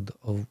proud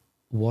of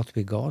what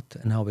we got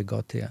and how we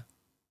got here.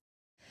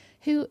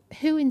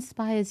 Who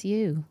inspires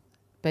you,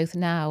 both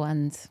now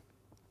and,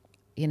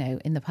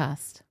 in the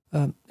past?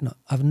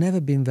 I've never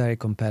been very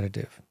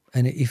competitive.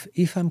 And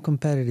if I'm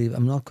competitive,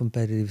 I'm not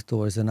competitive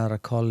towards another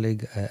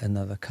colleague,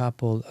 another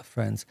couple,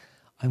 friends.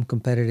 I'm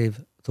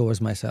competitive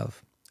towards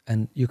myself.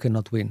 And you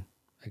cannot win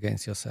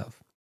against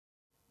yourself.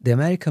 The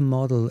American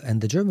model and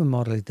the German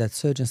model is that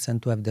surgeons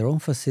tend to have their own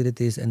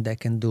facilities and they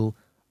can do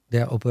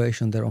their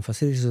operation, their own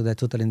facilities, so they're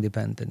totally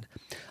independent.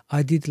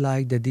 I did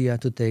like the idea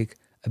to take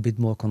a bit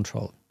more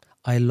control.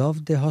 I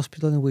love the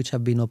hospital in which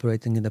I've been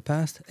operating in the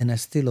past, and I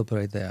still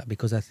operate there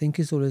because I think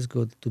it's always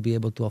good to be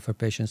able to offer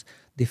patients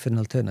different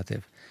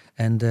alternatives.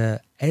 And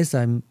as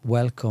I'm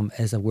welcome,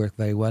 as I work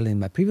very well in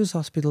my previous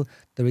hospital,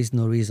 there is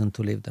no reason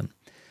to leave them.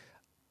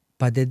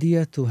 But the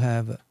idea to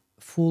have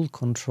full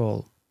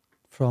control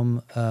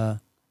from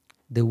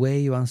the way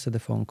you answer the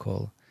phone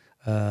call,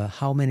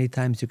 how many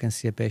times you can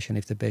see a patient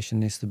if the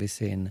patient needs to be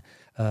seen,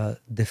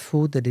 the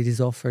food that it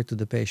is offered to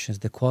the patients,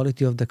 the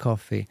quality of the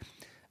coffee.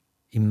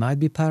 It might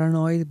be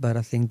paranoid, but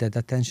I think that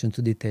attention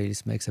to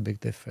details makes a big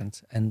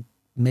difference. And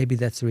maybe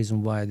that's the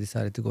reason why I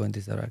decided to go in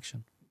this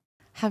direction.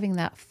 Having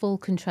that full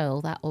control,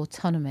 that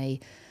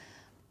autonomy,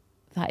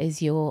 that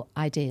is your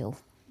ideal.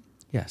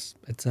 Yes.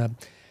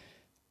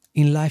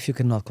 In life, you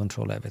cannot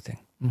control everything.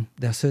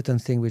 There are certain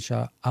things which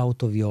are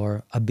out of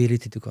your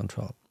ability to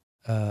control.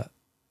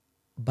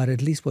 But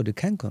at least what you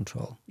can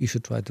control, you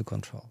should try to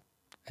control.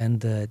 And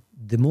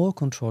the more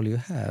control you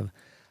have,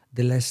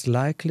 the less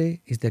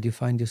likely is that you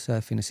find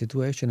yourself in a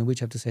situation in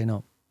which you have to say,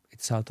 no,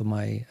 it's out of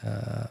my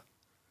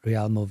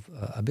realm of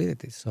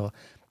abilities. So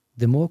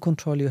the more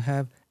control you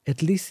have,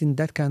 at least in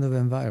that kind of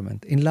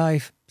environment. In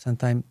life,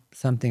 sometimes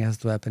something has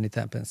to happen, it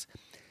happens.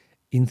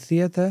 In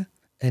theater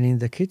and in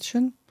the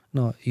kitchen,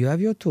 no, you have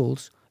your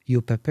tools,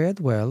 you prepared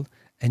well,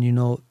 and you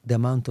know the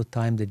amount of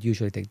time that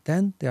usually take.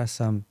 Then there are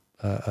some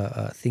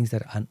things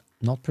that are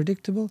not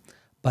predictable,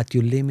 but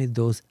you limit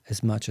those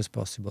as much as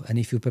possible. And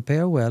if you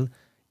prepare well,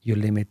 you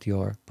limit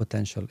your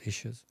potential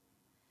issues.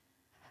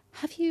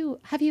 Have you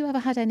ever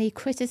had any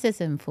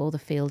criticism for the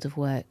field of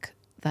work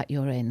that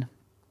you're in?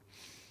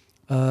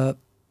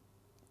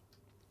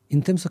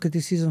 In terms of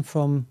criticism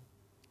from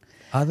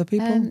other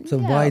people, so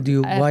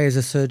yeah, why as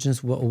a surgeon,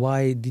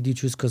 why did you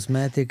choose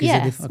cosmetic?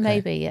 Yes,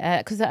 maybe,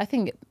 because I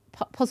think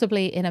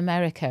possibly in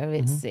America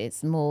Mm-hmm.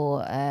 it's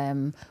more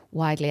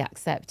widely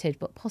accepted,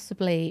 but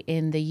possibly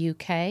in the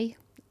UK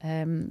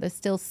there's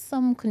still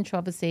some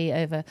controversy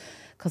over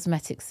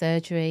cosmetic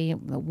surgery.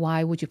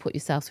 Why would you put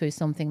yourself through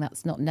something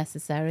that's not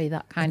necessary?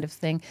 That kind of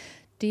thing.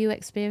 Do you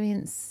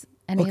experience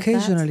any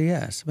Occasionally, of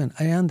that? yes. I mean,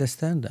 I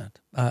understand that.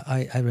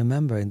 I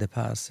remember in the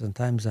past,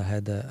 sometimes I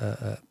had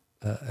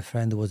a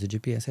friend who was a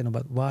GP and said, no,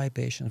 but why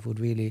patients would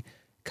really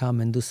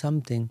come and do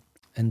something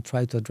and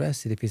try to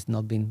address it if it's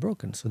not been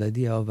broken? So the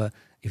idea of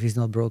if it's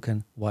not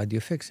broken, why do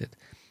you fix it?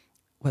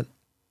 Well,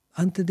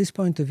 until this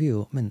point of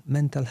view, I mean,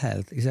 mental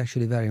health is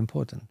actually very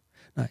important.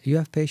 Now, you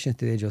have patients at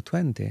the age of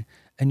 20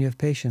 and you have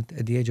patients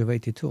at the age of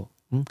 82.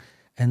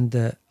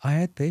 And I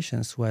had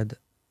patients who had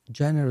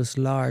generous,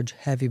 large,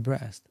 heavy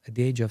breast at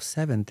the age of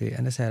 70.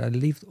 And I said, I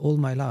lived all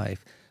my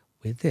life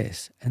with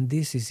this, and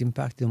this is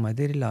impacting my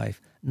daily life.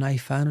 Now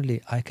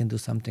finally I can do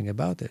something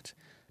about it.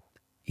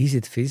 Is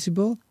it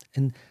feasible?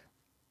 And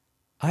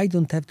I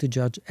don't have to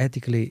judge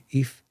ethically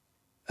if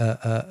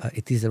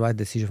it is the right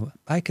decision.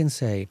 I can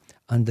say,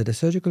 under the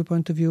surgical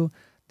point of view,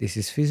 this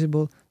is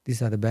feasible,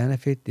 these are the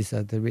benefits, these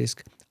are the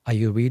risks. Are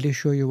you really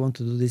sure you want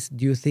to do this?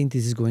 Do you think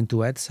this is going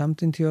to add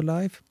something to your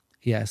life?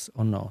 Yes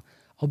or no?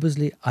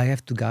 Obviously, I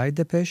have to guide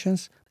the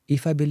patients.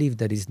 If I believe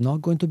that it's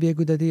not going to be a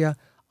good idea,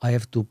 I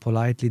have to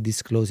politely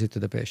disclose it to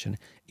the patient.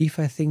 If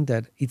I think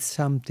that it's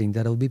something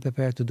that I'll be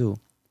prepared to do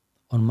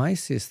on my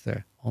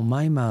sister, on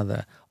my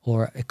mother,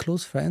 or a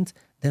close friend,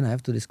 then I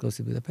have to disclose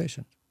it with the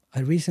patient. I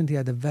recently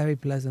had a very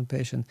pleasant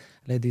patient,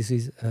 lady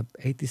is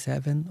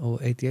 87 or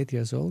 88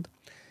 years old,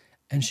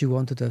 and she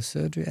wanted to have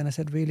surgery. And I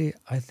said, really,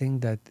 I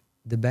think that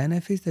the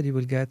benefits that you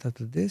will get out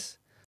of this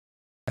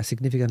are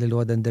significantly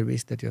lower than the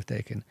risk that you have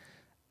taken.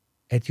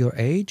 At your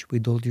age,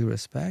 with all due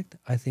respect,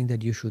 I think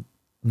that you should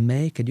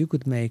make, and you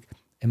could make,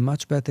 a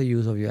much better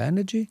use of your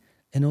energy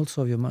and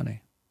also of your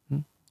money.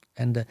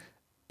 And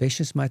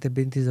patients might have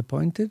been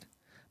disappointed,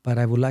 but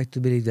I would like to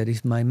believe that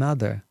if my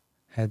mother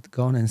had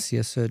gone and seen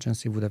a surgeon,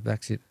 she would have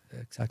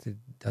exactly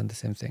done the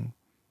same thing.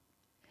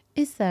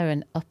 Is there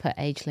an upper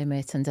age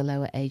limit and a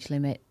lower age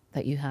limit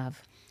that you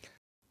have?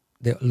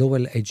 The lower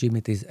age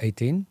limit is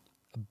 18,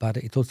 but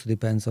it also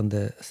depends on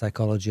the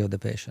psychology of the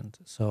patient.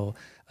 So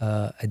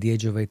at the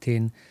age of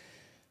 18,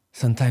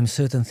 sometimes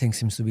certain things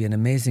seems to be an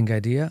amazing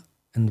idea,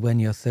 and when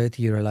you're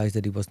 30, you realize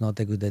that it was not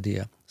a good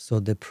idea. So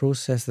the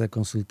process, the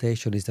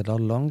consultation is a lot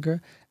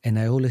longer, and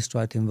I always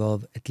try to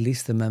involve at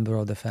least a member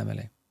of the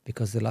family,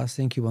 because the last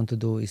thing you want to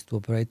do is to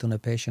operate on a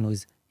patient who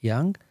is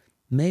young,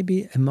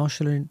 maybe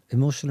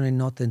emotionally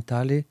not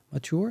entirely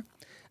mature,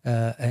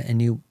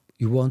 and you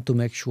want to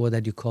make sure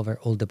that you cover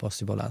all the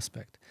possible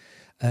aspects.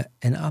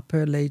 An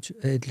upper age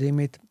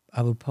limit,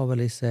 I would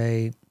probably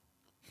say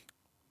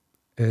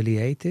early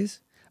 80s,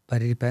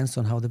 but it depends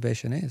on how the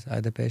patient is. I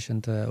had a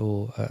patient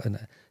who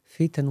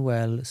fit and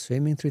well,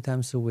 swimming 3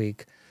 times a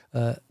week,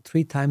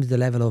 3 times the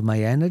level of my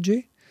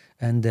energy,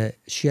 and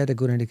she had a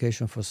good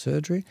indication for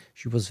surgery.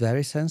 She was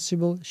very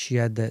sensible. She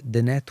had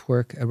the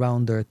network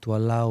around her to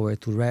allow her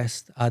to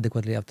rest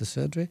adequately after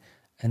surgery,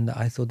 and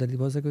I thought that it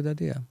was a good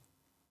idea.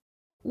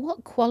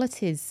 What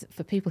qualities,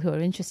 for people who are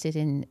interested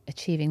in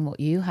achieving what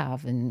you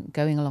have and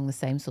going along the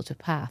same sort of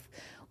path,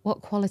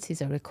 what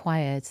qualities are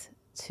required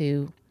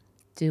to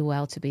do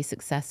well, to be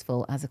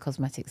successful as a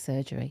cosmetic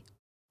surgery?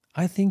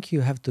 I think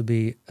you have to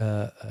be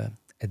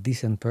a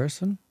decent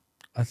person.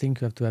 I think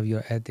you have to have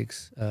your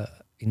ethics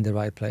in the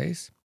right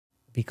place,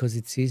 because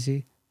it's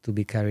easy to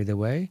be carried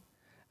away.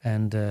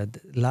 And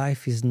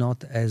life is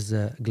not as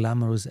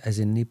glamorous as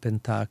in Nip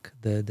and Tuck,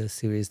 the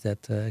series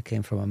that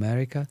came from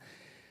America.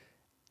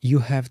 You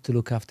have to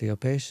look after your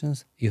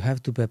patients. You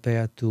have to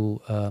prepare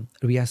to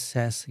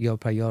reassess your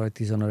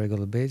priorities on a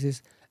regular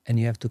basis, and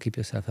you have to keep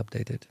yourself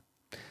updated.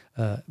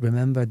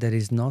 Remember, there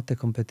is not a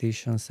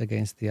competition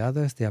against the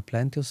others. There are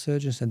plenty of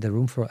surgeons and there's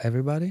room for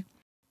everybody.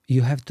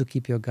 You have to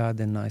keep your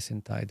garden nice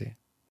and tidy.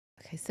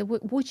 Okay, so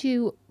would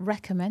you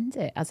recommend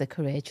it as a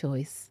career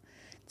choice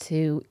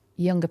to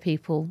younger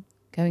people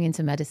going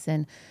into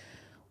medicine?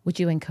 Would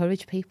you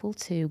encourage people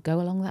to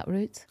go along that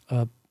route?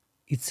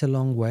 It's a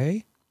long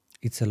way.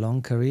 It's a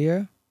long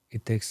career.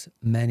 It takes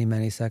many,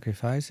 many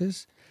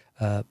sacrifices.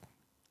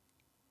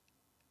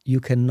 You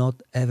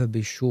cannot ever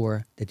be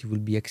sure that you will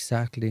be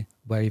exactly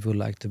where you would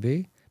like to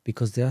be,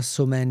 because there are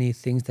so many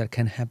things that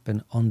can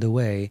happen on the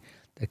way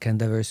that can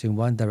diverge in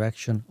one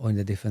direction or in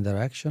a different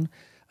direction.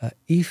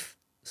 If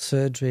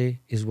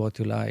surgery is what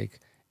you like.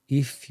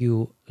 If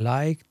you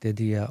like the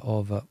idea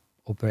of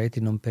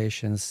operating on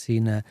patients,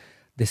 seeing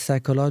the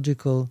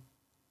psychological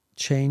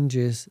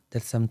changes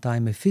that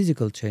sometimes a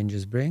physical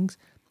changes brings,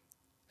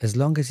 as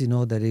long as you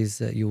know that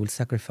is you will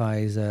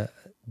sacrifice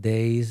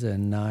days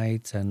and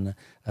nights and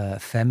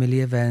family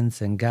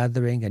events and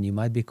gathering, and you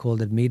might be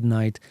called at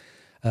midnight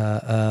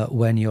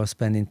when you're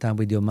spending time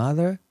with your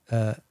mother,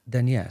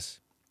 then yes.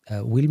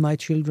 Will my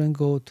children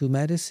go to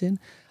medicine?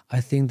 I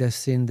think they've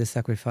seen the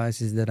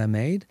sacrifices that I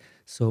made,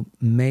 so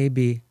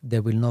maybe they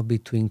will not be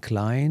too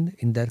inclined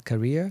in that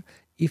career.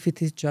 If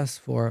it is just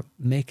for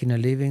making a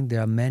living,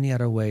 there are many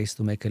other ways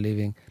to make a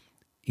living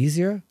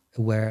easier,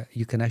 where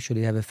you can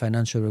actually have a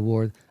financial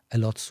reward a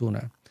lot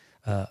sooner.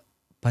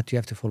 But you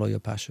have to follow your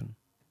passion.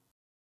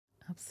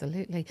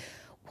 Absolutely.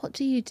 What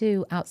do you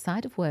do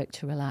outside of work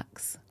to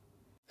relax?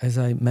 As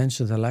I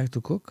mentioned, I like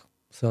to cook.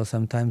 So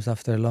sometimes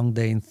after a long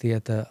day in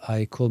theater,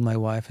 I call my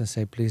wife and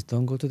say, please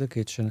don't go to the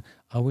kitchen.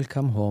 I will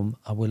come home,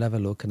 I will have a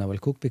look and I will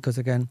cook, because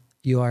again,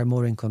 you are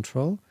more in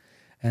control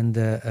and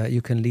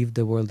you can leave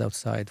the world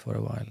outside for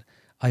a while.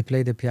 I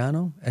play the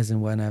piano as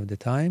and when I have the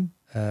time.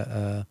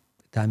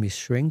 Time is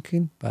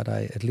shrinking, but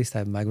at least I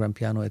have my grand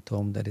piano at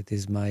home, that it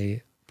is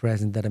my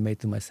present that I made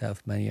to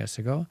myself many years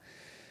ago.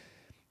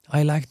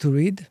 I like to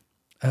read.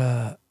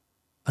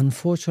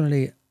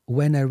 Unfortunately,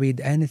 when I read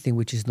anything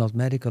which is not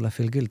medical, I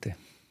feel guilty.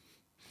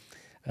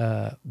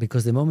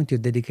 Because the moment you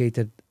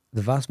dedicated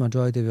the vast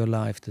majority of your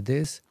life to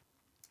this,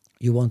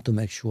 you want to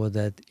make sure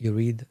that you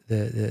read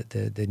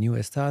the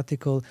newest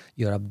article,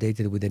 you're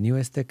updated with the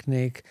newest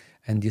technique,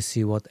 and you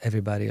see what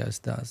everybody else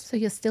does. So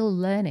you're still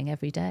learning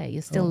every day.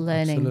 You're still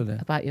learning absolutely.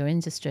 about your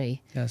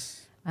industry.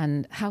 Yes.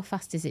 And how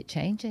fast is it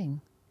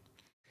changing?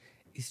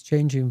 It's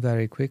changing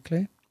very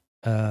quickly.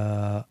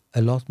 A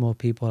lot more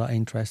people are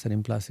interested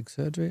in plastic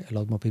surgery. A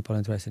lot more people are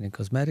interested in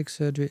cosmetic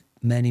surgery.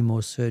 Many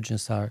more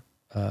surgeons are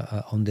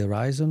on the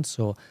horizon.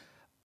 So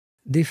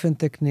different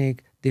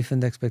technique,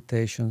 different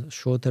expectations,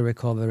 shorter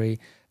recovery,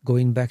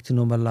 going back to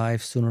normal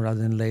life sooner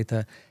rather than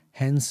later.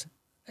 Hence,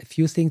 a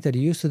few things that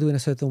you used to do in a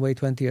certain way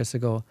 20 years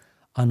ago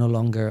are no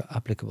longer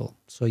applicable.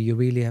 So you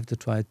really have to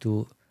try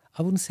to,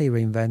 I wouldn't say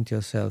reinvent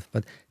yourself,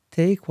 but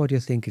take what you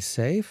think is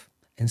safe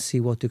and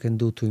see what you can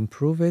do to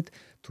improve it,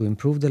 to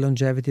improve the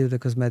longevity of the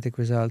cosmetic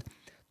result,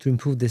 to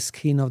improve the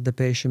skin of the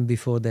patient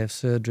before they have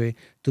surgery,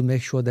 to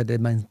make sure that they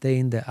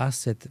maintain the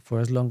asset for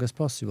as long as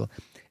possible.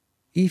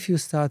 If you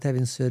start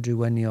having surgery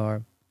when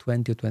you're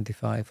 20 or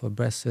 25 for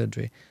breast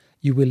surgery,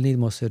 you will need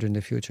more surgery in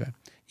the future.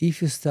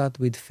 If you start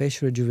with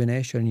facial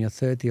rejuvenation in your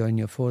 30s or in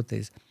your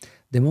 40s,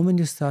 the moment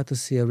you start to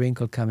see a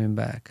wrinkle coming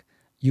back,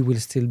 you will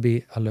still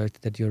be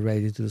alerted that you're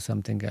ready to do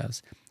something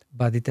else.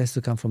 But it has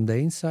to come from the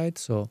inside,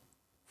 so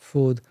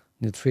food,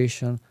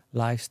 nutrition,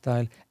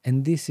 lifestyle.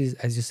 And this is,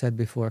 as you said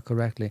before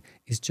correctly,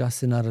 is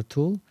just another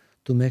tool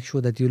to make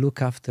sure that you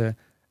look after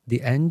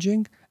the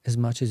engine as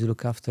much as you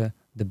look after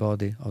the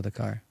body of the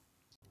car.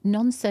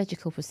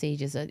 Non-surgical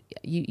procedures,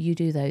 you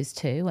do those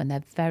too, and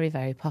they're very,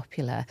 very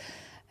popular.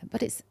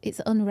 But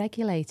it's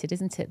unregulated,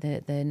 isn't it,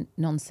 the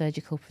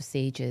non-surgical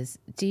procedures?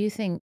 Do you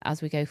think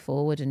as we go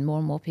forward and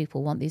more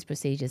people want these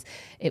procedures,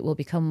 it will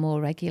become more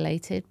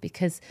regulated?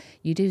 Because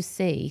you do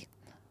see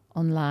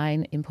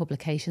online in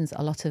publications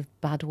a lot of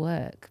bad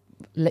work.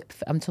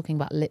 I'm talking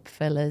about lip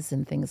fillers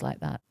and things like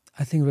that.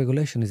 I think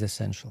regulation is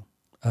essential,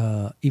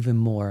 even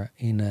more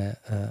in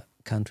a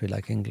country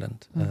like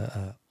England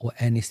or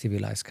any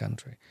civilized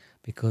country,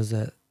 because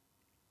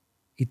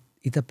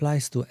it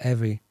applies to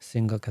every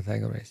single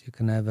category. You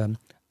can have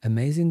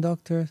amazing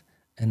doctors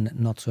and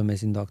not so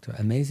amazing doctors,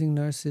 amazing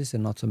nurses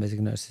and not so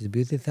amazing nurses,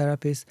 beauty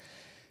therapists.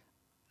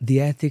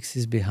 The ethics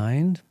is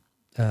behind.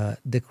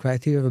 The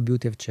criteria of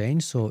beauty have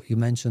changed. So you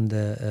mentioned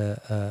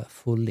the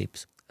full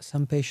lips.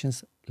 Some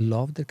patients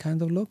love that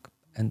kind of look,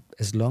 and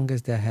as long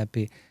as they're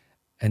happy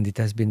and it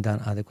has been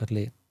done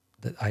adequately,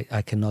 that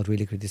I cannot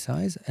really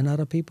criticize. And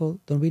other people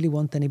don't really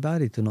want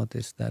anybody to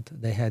notice that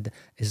they had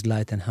a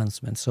slight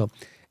enhancement. So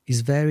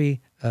it's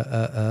very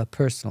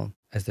personal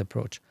as the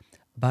approach.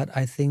 But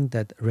I think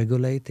that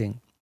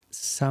regulating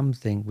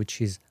something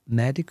which is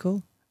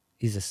medical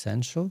is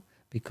essential,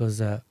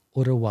 because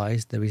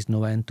otherwise there is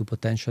no end to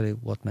potentially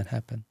what might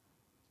happen.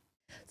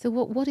 So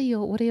what are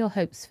your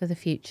hopes for the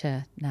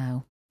future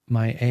now?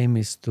 My aim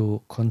is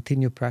to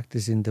continue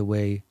practicing the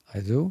way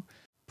I do,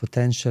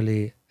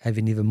 potentially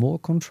having even more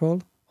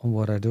control on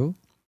what I do.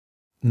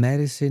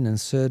 Medicine and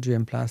surgery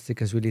and plastic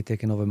has really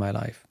taken over my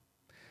life.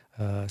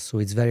 So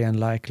it's very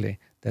unlikely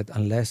that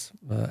unless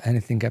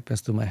anything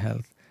happens to my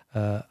health,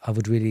 I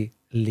would really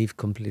leave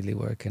completely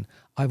working.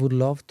 I would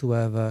love to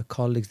have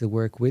colleagues that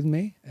work with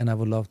me, and I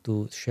would love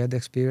to share the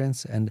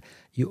experience. And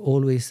you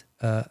always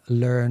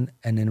learn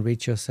and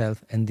enrich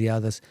yourself and the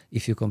others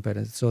if you compare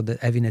it. So that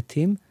having a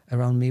team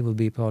around me will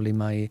be probably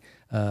my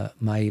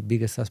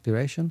biggest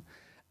aspiration.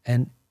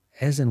 And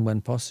as and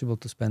when possible,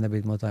 to spend a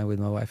bit more time with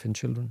my wife and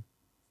children.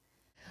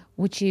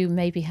 Would you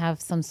maybe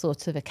have some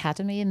sort of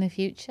academy in the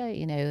future,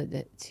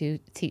 to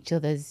teach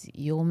others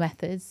your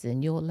methods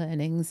and your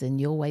learnings and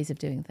your ways of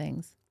doing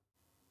things?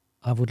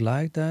 I would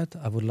like that.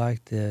 I would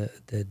like to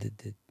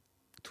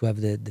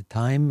have the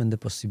time and the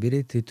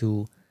possibility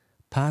to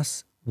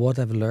pass what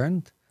I've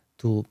learned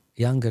to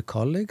younger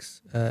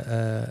colleagues.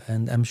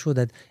 And I'm sure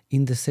that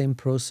in the same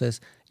process,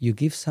 you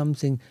give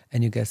something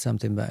and you get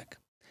something back.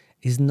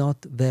 It's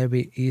not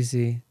very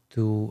easy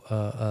to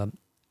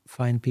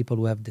find people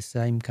who have the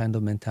same kind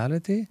of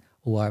mentality,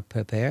 who are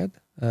prepared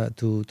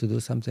to do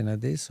something like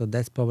this. So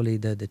that's probably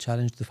the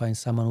challenge, to find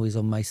someone who is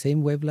on my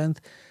same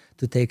wavelength,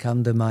 to take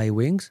under my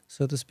wings,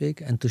 so to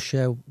speak, and to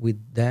share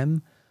with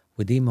them,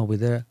 with him or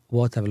with her,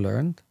 what I've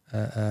learned,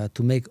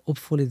 to make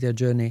hopefully their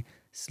journey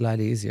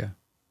slightly easier.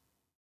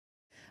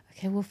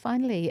 Okay, well,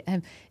 finally,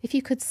 if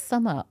you could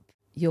sum up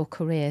your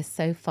career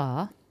so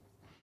far,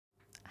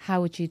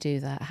 how would you do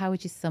that? How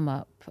would you sum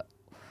up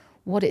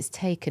what it's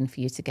taken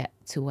for you to get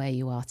to where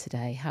you are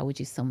today? How would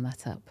you sum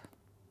that up?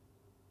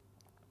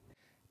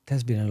 It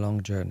has been a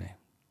long journey.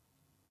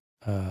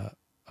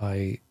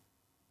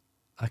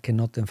 I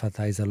cannot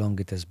emphasize how long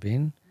it has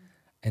been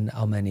and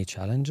how many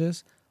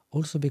challenges.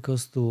 Also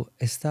because to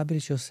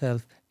establish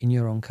yourself in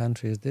your own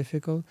country is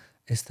difficult.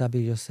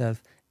 Establish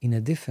yourself in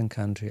a different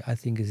country, I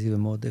think, is even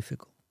more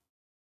difficult.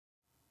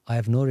 I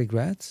have no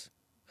regrets.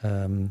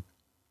 The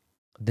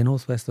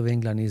northwest of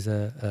England is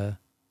a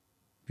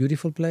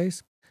beautiful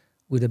place.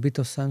 With a bit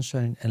of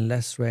sunshine and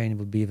less rain, it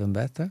would be even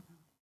better.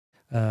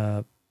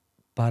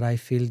 But I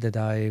feel that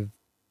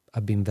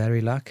I've been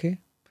very lucky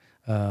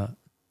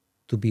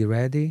to be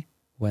ready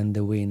when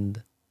the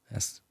wind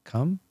has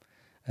come,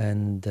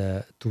 and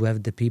to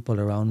have the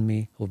people around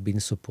me who've been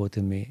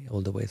supporting me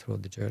all the way through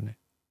the journey.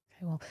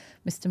 Okay, well,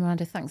 Mr.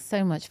 Marando, thanks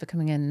so much for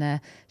coming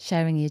in,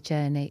 sharing your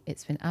journey.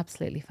 It's been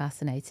absolutely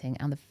fascinating,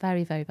 and the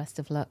very, very best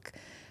of luck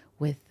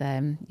with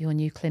your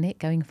new clinic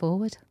going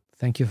forward.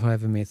 Thank you for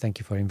having me. Thank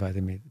you for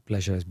inviting me. The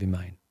pleasure has been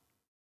mine.